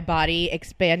about my body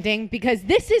expanding, because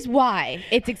this is why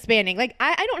it's expanding. Like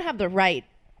I don't have the right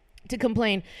to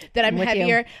complain that I'm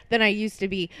heavier than I used to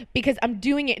be, because I'm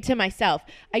doing it to myself.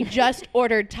 I just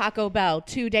ordered Taco Bell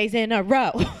 2 days in a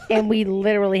row. And we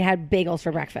literally had bagels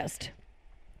for breakfast.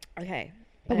 Okay.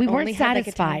 But we weren't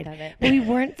satisfied. We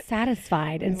weren't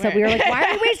satisfied. And so we were like, why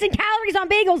are we wasting calories on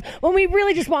bagels when we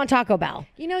really just want Taco Bell?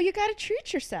 You know, you got to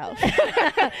treat yourself.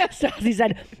 Stassi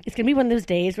said, it's going to be one of those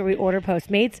days where we order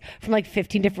Postmates from like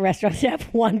 15 different restaurants to have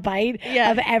one bite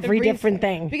of every different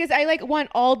thing. Because I like want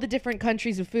all the different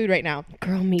countries of food right now.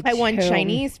 Girl, me too. I want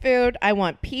Chinese food. I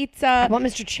want pizza. I want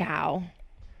Mr. Chow.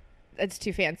 It's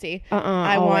too fancy.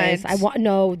 I want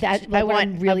when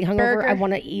I'm really hungover, I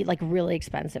want to eat like really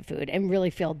expensive food and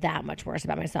really feel that much worse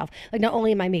about myself. Like not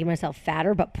only am I making myself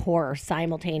fatter, but poorer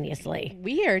simultaneously.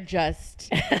 We are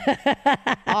just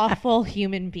awful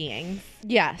human beings.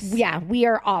 Yes. Yeah, we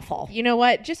are awful. You know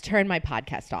what? Just turn my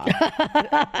podcast off.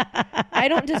 I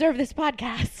don't deserve this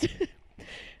podcast.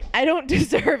 I don't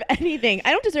deserve anything.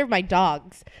 I don't deserve my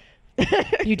dogs.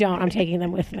 You don't. I'm taking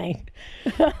them with me.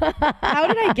 How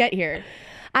did I get here?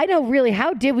 I know, really.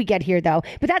 How did we get here, though?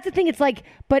 But that's the thing. It's like,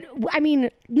 but I mean,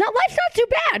 life's not too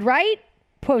bad, right?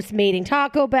 Post-mating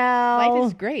Taco Bell. Life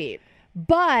is great.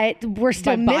 But we're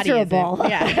still miserable.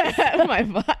 Yeah. My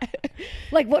body.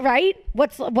 Like, what, right?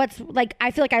 What's like,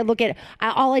 I feel like I look at,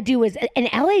 all I do is, and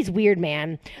LA's weird,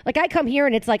 man. Like, I come here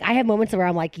and it's like, I have moments where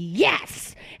I'm like,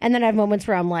 yes. And then I have moments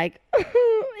where I'm like,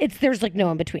 there's like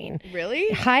no in between. Really?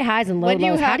 High highs and low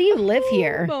lows. How do you live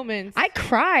here? Moments. I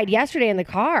cried yesterday in the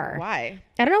car. Why?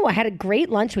 I don't know. I had a great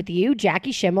lunch with you,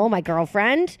 Jackie Schimmel, my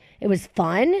girlfriend. It was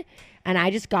fun. And I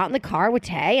just got in the car with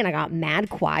Tay and I got mad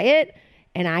quiet.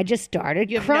 And I just started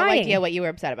crying. You have no idea what you were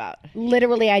upset about.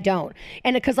 Literally, I don't.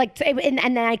 And because like, and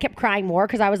then I kept crying more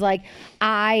because I was like,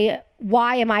 why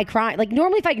am I crying? Like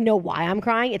normally if I know why I'm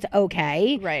crying, it's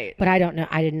okay. Right. But I don't know.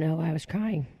 I didn't know I was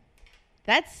crying.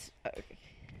 That's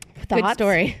Thoughts? good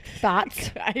story.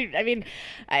 Thoughts? I mean,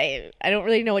 I don't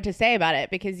really know what to say about it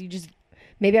because you just...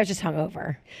 Maybe I was just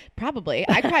hungover. Probably.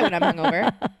 I cry when I'm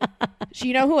hungover.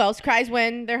 You know who else cries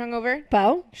when they're hungover?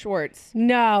 Bo? Schwartz.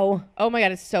 No. Oh my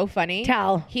God, it's so funny.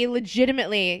 Tell. He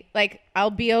legitimately, like, I'll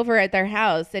be over at their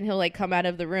house and he'll like come out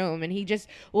of the room and he just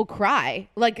will cry.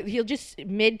 Like he'll just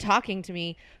mid talking to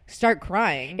me start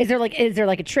crying. Is there like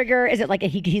a trigger? Is it like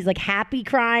he's like happy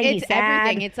crying? It's he's sad?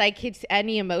 everything. It's like it's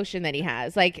any emotion that he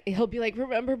has. Like he'll be like,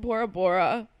 remember Bora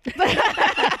Bora?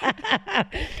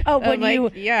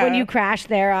 When you crashed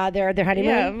their honeymoon?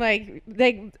 Yeah, I'm like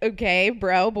okay,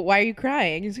 bro, but why are you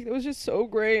crying? He's like, it was just so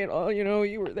great. Oh, you know,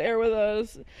 you were there with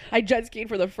us. I jet skied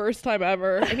for the first time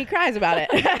ever, and he cries about it.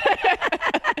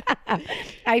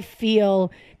 I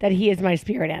feel that he is my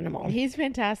spirit animal. He's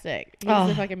fantastic. He's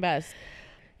the fucking best.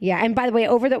 Yeah, and by the way,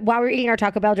 while we were eating our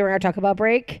Taco Bell during our Taco Bell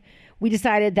break, we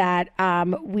decided that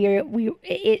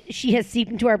she has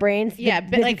seeped into our brains. Yeah,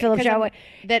 but like show.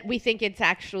 That we think it's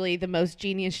actually the most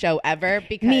genius show ever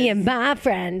because me and my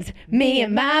friends, me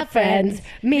and my friends,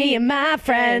 me and my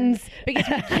friends. Because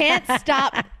we can't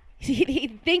stop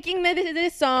thinking that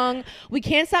this song. We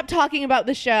can't stop talking about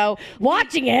the show.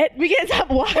 Watching it. We can't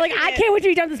stop watching it. I can't wait to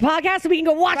be done with this podcast so we can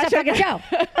go watch that fucking show.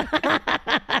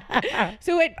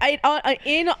 So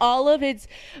in all of its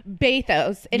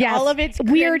bathos, in all of its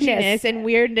weirdness and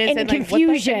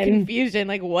confusion,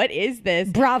 like what is this?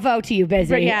 Bravo to you,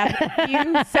 Busy. But yeah,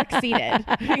 you succeeded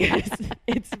because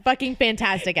it's fucking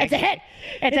fantastic. It's a hit.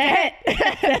 It's a hit.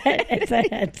 It's a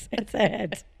hit. It's a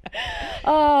hit.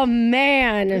 Oh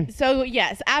man. So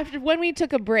yes, when we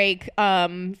took a break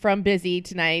from Busy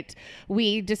tonight,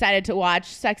 we decided to watch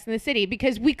Sex and the City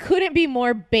because we couldn't be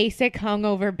more basic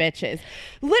hungover bitches.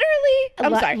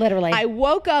 Literally, I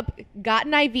woke up, got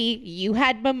an IV, you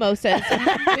had mimosas,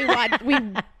 we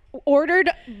ordered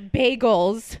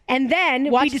bagels, and then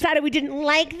we decided we didn't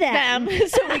like them.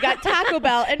 So we got Taco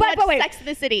Bell and watched Sex and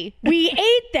the City. We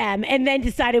ate them and then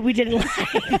decided we didn't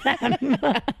like them.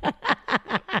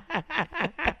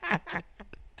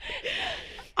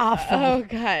 Awful. Oh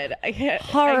God,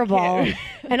 horrible.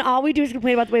 And all we do is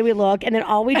complain about the way we look, and then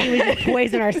all we do is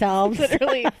poison ourselves.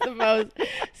 Literally, it's the most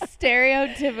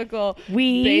stereotypical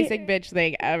basic bitch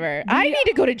thing ever. I need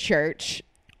to go to church.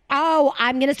 Oh,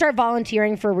 I'm going to start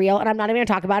volunteering for real, and I'm not even going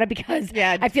to talk about it because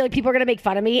I feel like people are going to make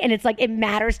fun of me, and it's like it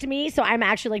matters to me, so I'm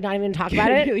actually like not even going to talk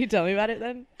about it. Will you tell me about it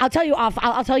then? I'll tell you off.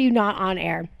 I'll tell you not on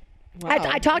air. Wow,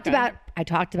 I talked about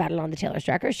it on the Taylor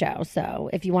Strecker show. So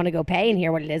if you want to go pay and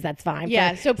hear what it is, that's fine.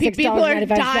 Yeah. So people are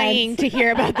dying to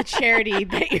hear about the charity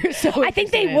that you're so. I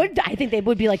think they would. I think they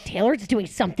would be like, Taylor's doing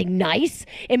something nice.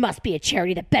 It must be a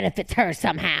charity that benefits her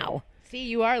somehow. See,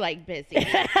 you are like busy.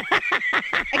 I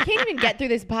can't even get through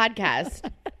this podcast.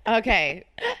 Okay.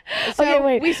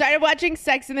 So we started watching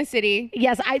Sex and the City.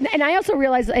 Yes, I also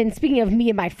realized, and speaking of me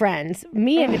and my friends,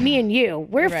 me and you,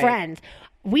 we're friends.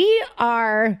 We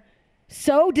are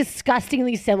So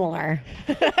disgustingly similar.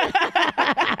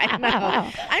 I know.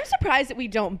 I'm surprised that we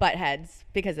don't butt heads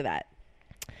because of that.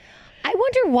 I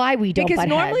wonder why we don't because butt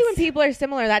normally heads. when people are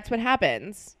similar, that's what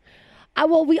happens.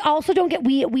 Well, we also don't get,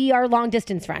 we are long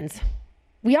distance friends.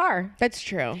 We are. That's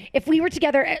true. If we were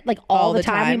together like all the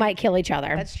time, we might kill each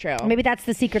other. That's true. Maybe that's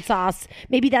the secret sauce.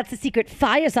 Maybe that's the secret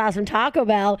fire sauce from Taco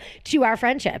Bell to our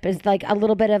friendship is like a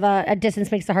little bit of a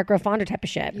distance makes the heart grow fonder type of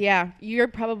shit. Yeah, you're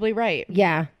probably right.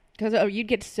 Yeah. Because you'd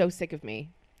get so sick of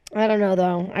me. I don't know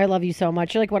though. I love you so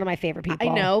much. You're like one of my favorite people.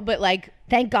 I know, but like,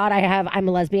 thank God I'm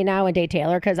a lesbian now and date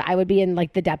Taylor because I would be in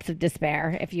like the depths of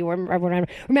despair if you were.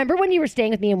 Remember when you were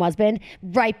staying with me and husband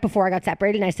right before I got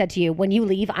separated and I said to you, when you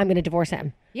leave, I'm going to divorce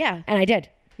him. Yeah. And I did.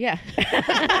 Yeah.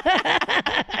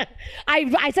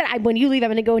 I said, when you leave, I'm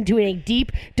going to go into a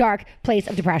deep, dark place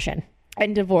of depression.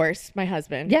 And divorce my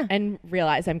husband. Yeah. And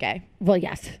realize I'm gay. Well,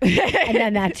 yes. And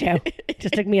then that too.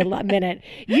 Just took me a minute.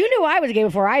 You knew I was gay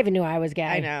before I even knew I was gay.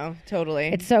 I know. Totally.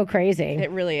 It's so crazy. It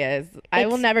really is. I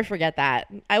will never forget that.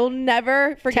 I will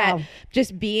never forget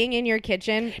just being in your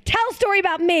kitchen. Tell a story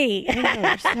about me. I know,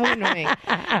 you're so annoying.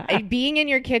 Being in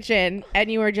your kitchen and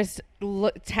you were just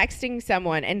texting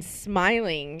someone and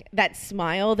smiling, that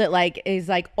smile that like is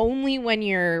like only when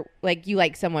you're like you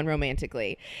like someone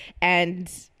romantically.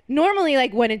 And normally,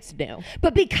 like when it's new.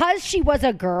 But because she was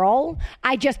a girl,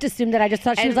 I just assumed that I just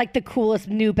thought she was like the coolest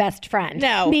new best friend.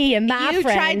 No. Me and my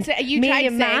friend. You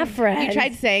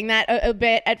tried saying that a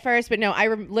bit at first, but no, I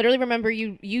literally remember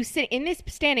you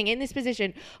standing in this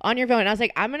position on your phone. And I was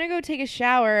like, I'm going to go take a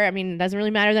shower. I mean, it doesn't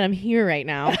really matter that I'm here right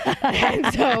now.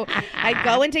 And so I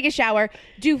go and take a shower,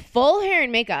 do full hair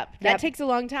and makeup. That takes a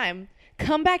long time.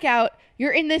 Come back out.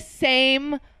 You're in the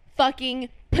same fucking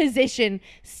position,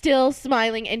 still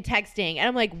smiling and texting, and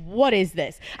I'm like, what is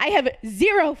this? I have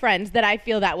zero friends that I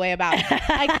feel that way about.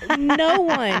 Like, no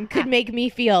one could make me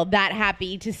feel that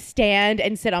happy to stand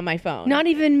and sit on my phone. Not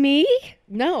even me?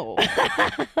 No.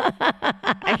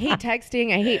 I hate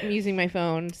texting. I hate using my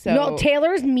phone. So no,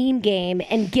 Taylor's meme game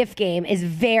and GIF game is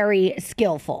very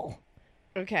skillful.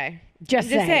 Okay. Just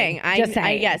saying. I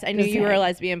knew you were a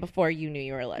lesbian before you knew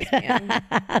you were a lesbian.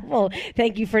 Well,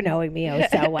 thank you for knowing me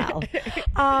so well.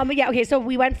 Okay, so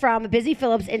we went from Busy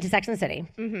Phillips into Sex and the City.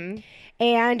 Mm-hmm.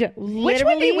 And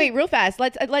literally... Wait, real fast.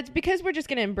 Let's because we're just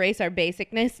going to embrace our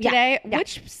basicness today. Yeah.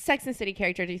 Which Sex and the City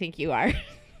character do you think you are?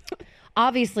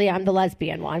 Obviously, I'm the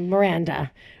lesbian one,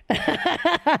 Miranda.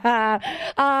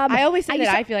 I always say that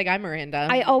I feel like I'm Miranda.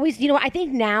 I always, I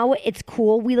think now it's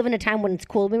cool. We live in a time when it's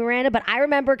cool to be Miranda, but I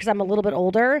remember because I'm a little bit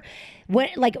older, when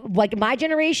like my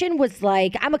generation was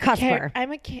like, I'm a cusper.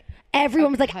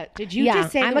 Everyone was like, did you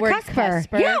just say I'm the a word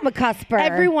cusper? Yeah, I'm a cusper.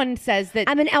 Everyone says that.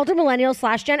 I'm an elder millennial /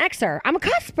 Gen Xer. I'm a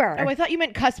cusper. Oh, I thought you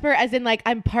meant cusper as in like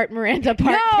I'm part Miranda,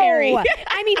 part Carrie.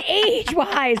 I mean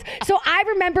age-wise. So I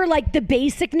remember like the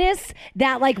basicness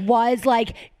that like was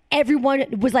like, everyone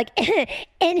was like,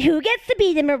 and who gets to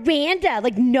be the Miranda?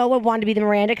 Like, no one wanted to be the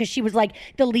Miranda because she was like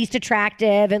the least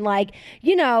attractive and like,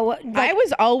 I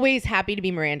was always happy to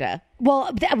be Miranda.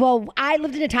 Well, I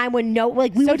lived in a time when we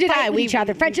would fight with each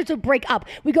other. Friendships would break up.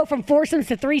 We go from foursomes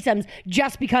to threesomes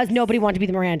just because nobody wanted to be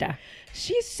the Miranda.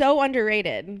 She's so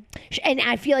underrated. And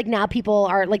I feel like now people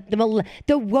are like the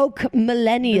woke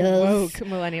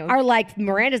millennials. Are like,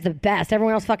 Miranda's the best.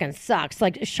 Everyone else fucking sucks.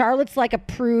 Like Charlotte's like a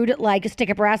prude, like a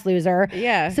stick-up-her-ass loser.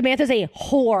 Yeah. Samantha's a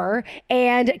whore.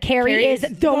 And Carrie is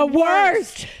the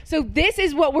worst. So this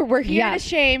is what we're here to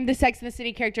shame the Sex and the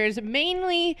City characters.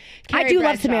 Mainly Carrie I do Bradshaw.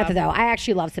 love Samantha, though. I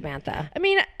actually love Samantha. I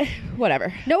mean,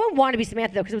 whatever. No one wanted to be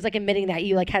Samantha, though, because it was like admitting that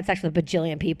you like had sex with a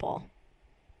bajillion people.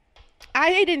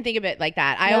 I didn't think of it like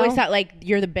that. I always thought like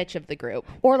you're the bitch of the group.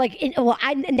 Or like,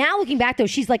 now looking back though,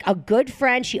 she's like a good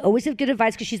friend. She always gives good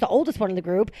advice because she's the oldest one in the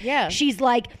group. Yeah. She's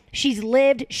like, she's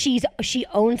lived. She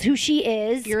owns who she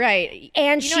is. You're right.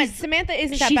 And Samantha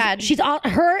isn't that bad. She's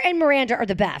her and Miranda are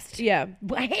the best. Yeah.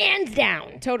 Hands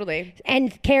down. Totally.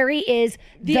 And Carrie is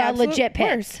the legit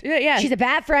worst. pit. Yeah. She's a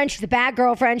bad friend. She's a bad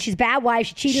girlfriend. She's a bad wife.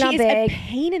 She cheated on Big. She's a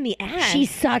pain in the ass.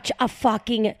 She's such a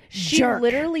fucking jerk. She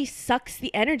literally sucks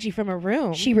the energy from a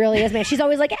room. She really is, man. She's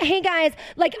always like, hey guys,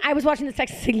 like I was watching the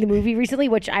Sex and the City movie recently,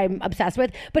 which I'm obsessed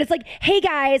with, but it's like, hey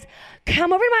guys,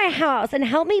 come over to my house and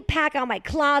help me pack out my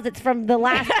closets from the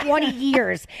last 20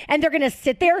 years. And they're going to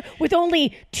sit there with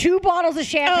only 2 bottles of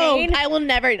champagne. Oh, I will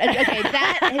never. Okay,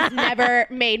 that has never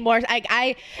made more.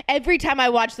 I every time I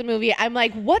watch the movie, I'm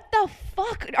like, what the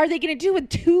fuck are they gonna do with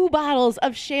 2 bottles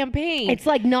of champagne? It's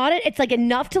like it's like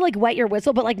enough to like wet your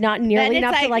whistle, but like not nearly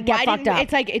enough to like get fucked up.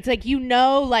 It's like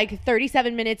like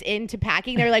 37 minutes into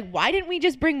packing, they're like, why didn't we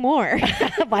just bring more?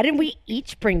 Why didn't we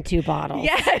each bring 2 bottles?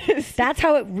 Yes, that's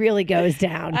how it really goes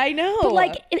down. I know, but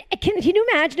like, can you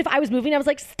imagine if I was moving? I was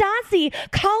like, Stassi,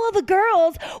 call all the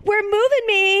girls. We're moving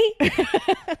me.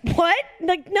 What?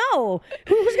 Like, no.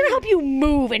 Who's gonna help you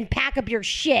move and pack up your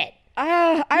shit?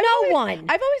 No one.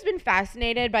 I've always been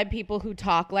fascinated by people who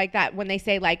talk like that when they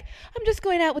say like, I'm just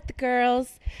going out with the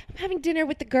girls. I'm having dinner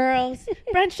with the girls.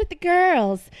 Brunch with the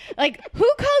girls. Like, who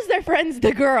calls their friends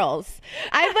the girls?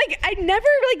 I never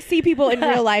like see people in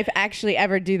real life actually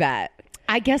ever do that.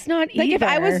 I guess not like either. If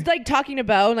I was like talking to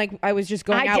Bo and like I was just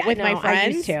going out with my friends, I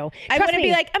used to. I wouldn't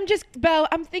be like, I'm just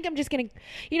gonna,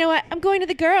 you know what? I'm going to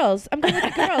the girls. I'm going with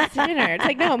the girls to dinner. It's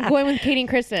like, no, I'm going with Katie and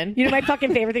Kristen. You know, my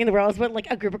fucking favorite thing in the world is when like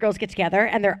a group of girls get together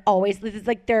and they're always, this is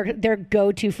like their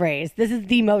go-to phrase. This is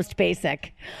the most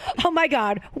basic. Oh my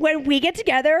God, when we get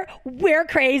together, we're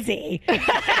crazy.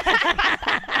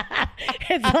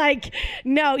 It's like,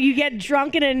 no, you get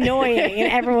drunk and annoying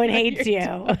and everyone hates you.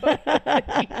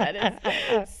 That is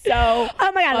so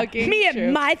oh my God, me true.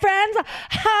 And my friends,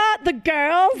 the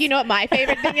girls. You know what my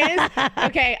favorite thing is?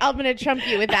 Okay, I'm going to trump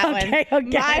you with that one.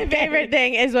 My favorite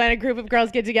thing is when a group of girls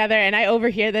get together and I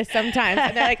overhear this sometimes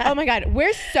and they're like, oh my God,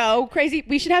 we're so crazy.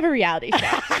 We should have a reality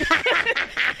show.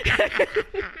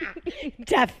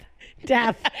 Deaf.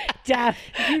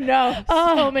 You know,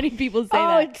 so many people say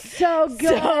that. Oh, it's so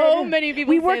good. So many people.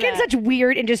 We work in such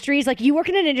weird industries. Like you work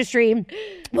in an industry.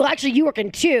 Well, actually, you work in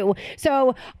 2.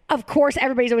 So of course,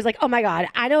 everybody's always like, "Oh my God,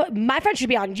 I know my friend should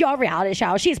be on your reality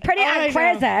show. She's pretty and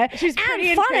crazy. She's pretty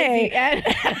and funny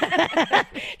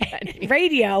and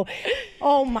radio."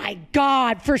 Oh my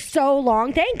God, for so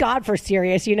long. Thank God for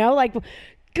Sirius. You know, like.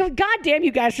 God damn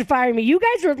you guys for firing me. You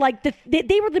guys were like,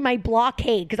 they were my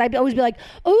blockade because I'd always be like,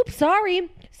 oops, sorry.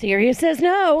 Sirius says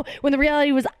no. When the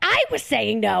reality was I was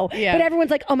saying no. Yeah. But everyone's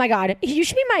like, oh my God, you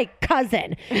should be my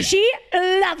cousin. She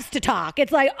loves to talk.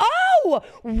 It's like, oh,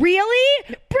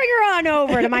 really? Bring her on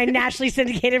over to my nationally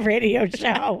syndicated radio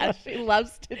show. She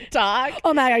loves to talk.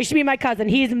 Oh my God, you should be my cousin.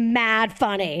 He's mad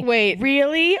funny. Wait.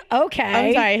 Really? Okay.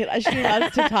 I'm sorry. She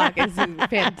loves to talk is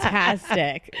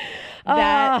fantastic.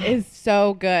 That is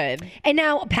so good. And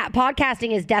now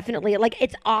podcasting is definitely like,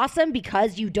 it's awesome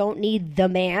because you don't need the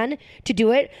man to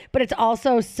do it, but it's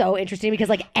also so interesting because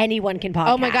like anyone can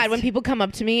podcast. Oh my God, when people come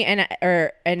up to me and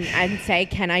say,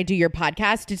 can I do your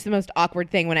podcast? It's the most awkward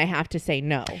thing when I have to say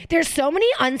no. There's so many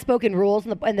unspoken rules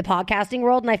in the podcasting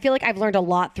world, and I feel like I've learned a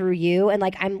lot through you. And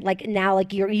like I'm like now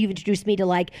like you've introduced me to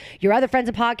like your other friends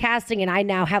in podcasting, and I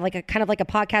now have like a kind of like a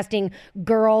podcasting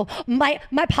girl. My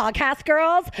podcast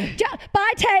girls.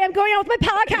 Bye, Tay. I'm going out with my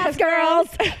podcast girls.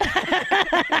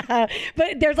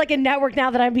 But there's like a network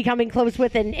now that I'm becoming close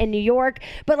with in New York.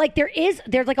 But like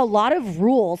there's like a lot of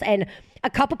rules, and a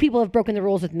couple people have broken the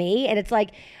rules with me, and it's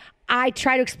like I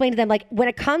try to explain to them, like, when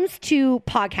it comes to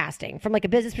podcasting from like a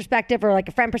business perspective or like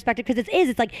a friend perspective, because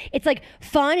it's like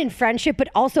fun and friendship, but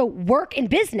also work and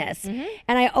business. Mm-hmm.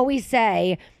 And I always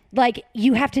say, like,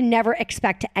 you have to never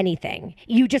expect anything.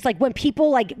 You just like when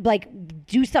people like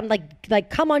do something like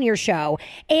come on your show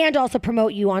and also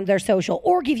promote you on their social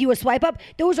or give you a swipe up.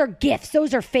 Those are gifts.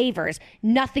 Those are favors.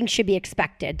 Nothing should be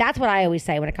expected. That's what I always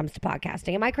say when it comes to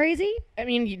podcasting. Am I crazy? I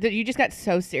mean, you just got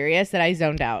so serious that I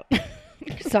zoned out.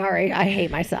 Sorry, I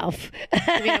hate myself.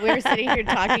 I mean, we were sitting here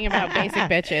talking about basic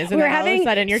bitches, and we're then having all of a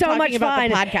sudden you're so talking much about fun,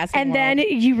 the podcasting and world. then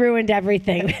you ruined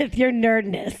everything with your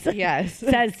nerdness. Yes,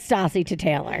 says Stassi to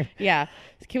Taylor. Yeah,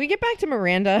 can we get back to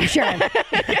Miranda? Sure.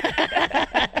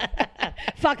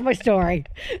 Fuck my story.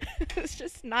 It's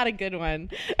just not a good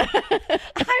one. I'm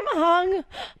hung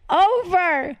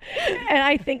over, and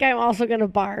I think I'm also gonna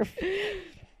barf.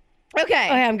 Okay,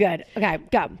 I'm good. Okay,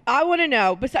 go. I want to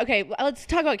know, but okay, let's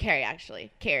talk about Carrie,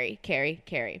 actually. Carrie.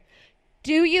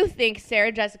 Do you think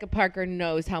Sarah Jessica Parker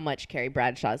knows how much Carrie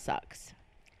Bradshaw sucks?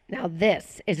 Now,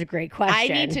 this is a great question. I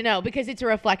need to know because it's a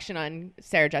reflection on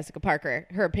Sarah Jessica Parker,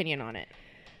 her opinion on it.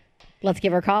 Let's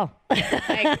give her a call.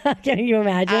 Can you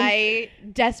imagine? I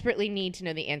desperately need to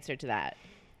know the answer to that.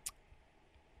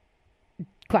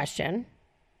 Question.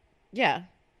 Yeah.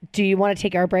 Do you want to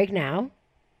take our break now?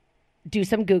 Do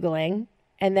some Googling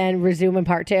and then resume in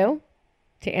part 2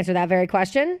 to answer that very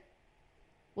question?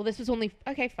 Well, this was only...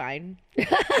 Okay, fine.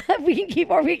 we can keep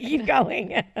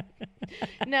going.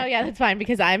 No, yeah, that's fine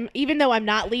because even though I'm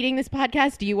not leading this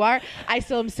podcast, you are, I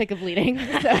still am sick of leading.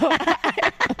 So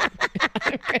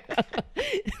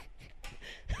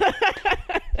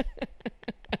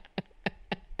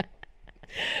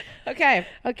Okay.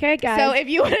 Okay, guys. So if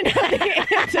you want to know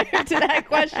the answer to that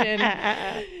question,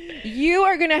 you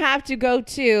are going to have to go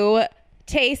to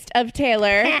Taste of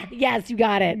Taylor. Yes, you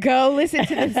got it. Go listen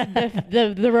to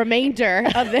this, the remainder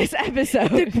of this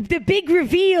episode. The big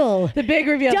reveal. The big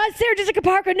reveal. Does Sarah Jessica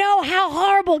Parker know how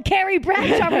horrible Carrie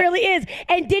Bradshaw really is?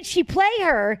 And did she play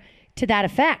her to that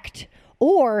effect?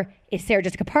 Or is Sarah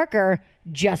Jessica Parker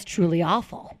just truly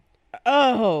awful?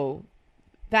 Oh,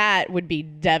 that would be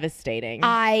devastating.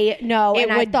 I know,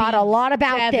 and I thought a lot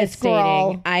about this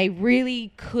girl. I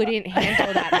really couldn't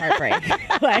handle that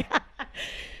heartbreak. Like,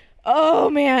 oh,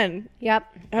 man. Yep,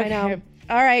 Okay. I know.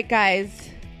 All right, guys.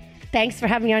 Thanks for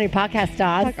having me on your podcast,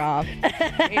 Stas. Fuck off.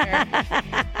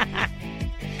 Later.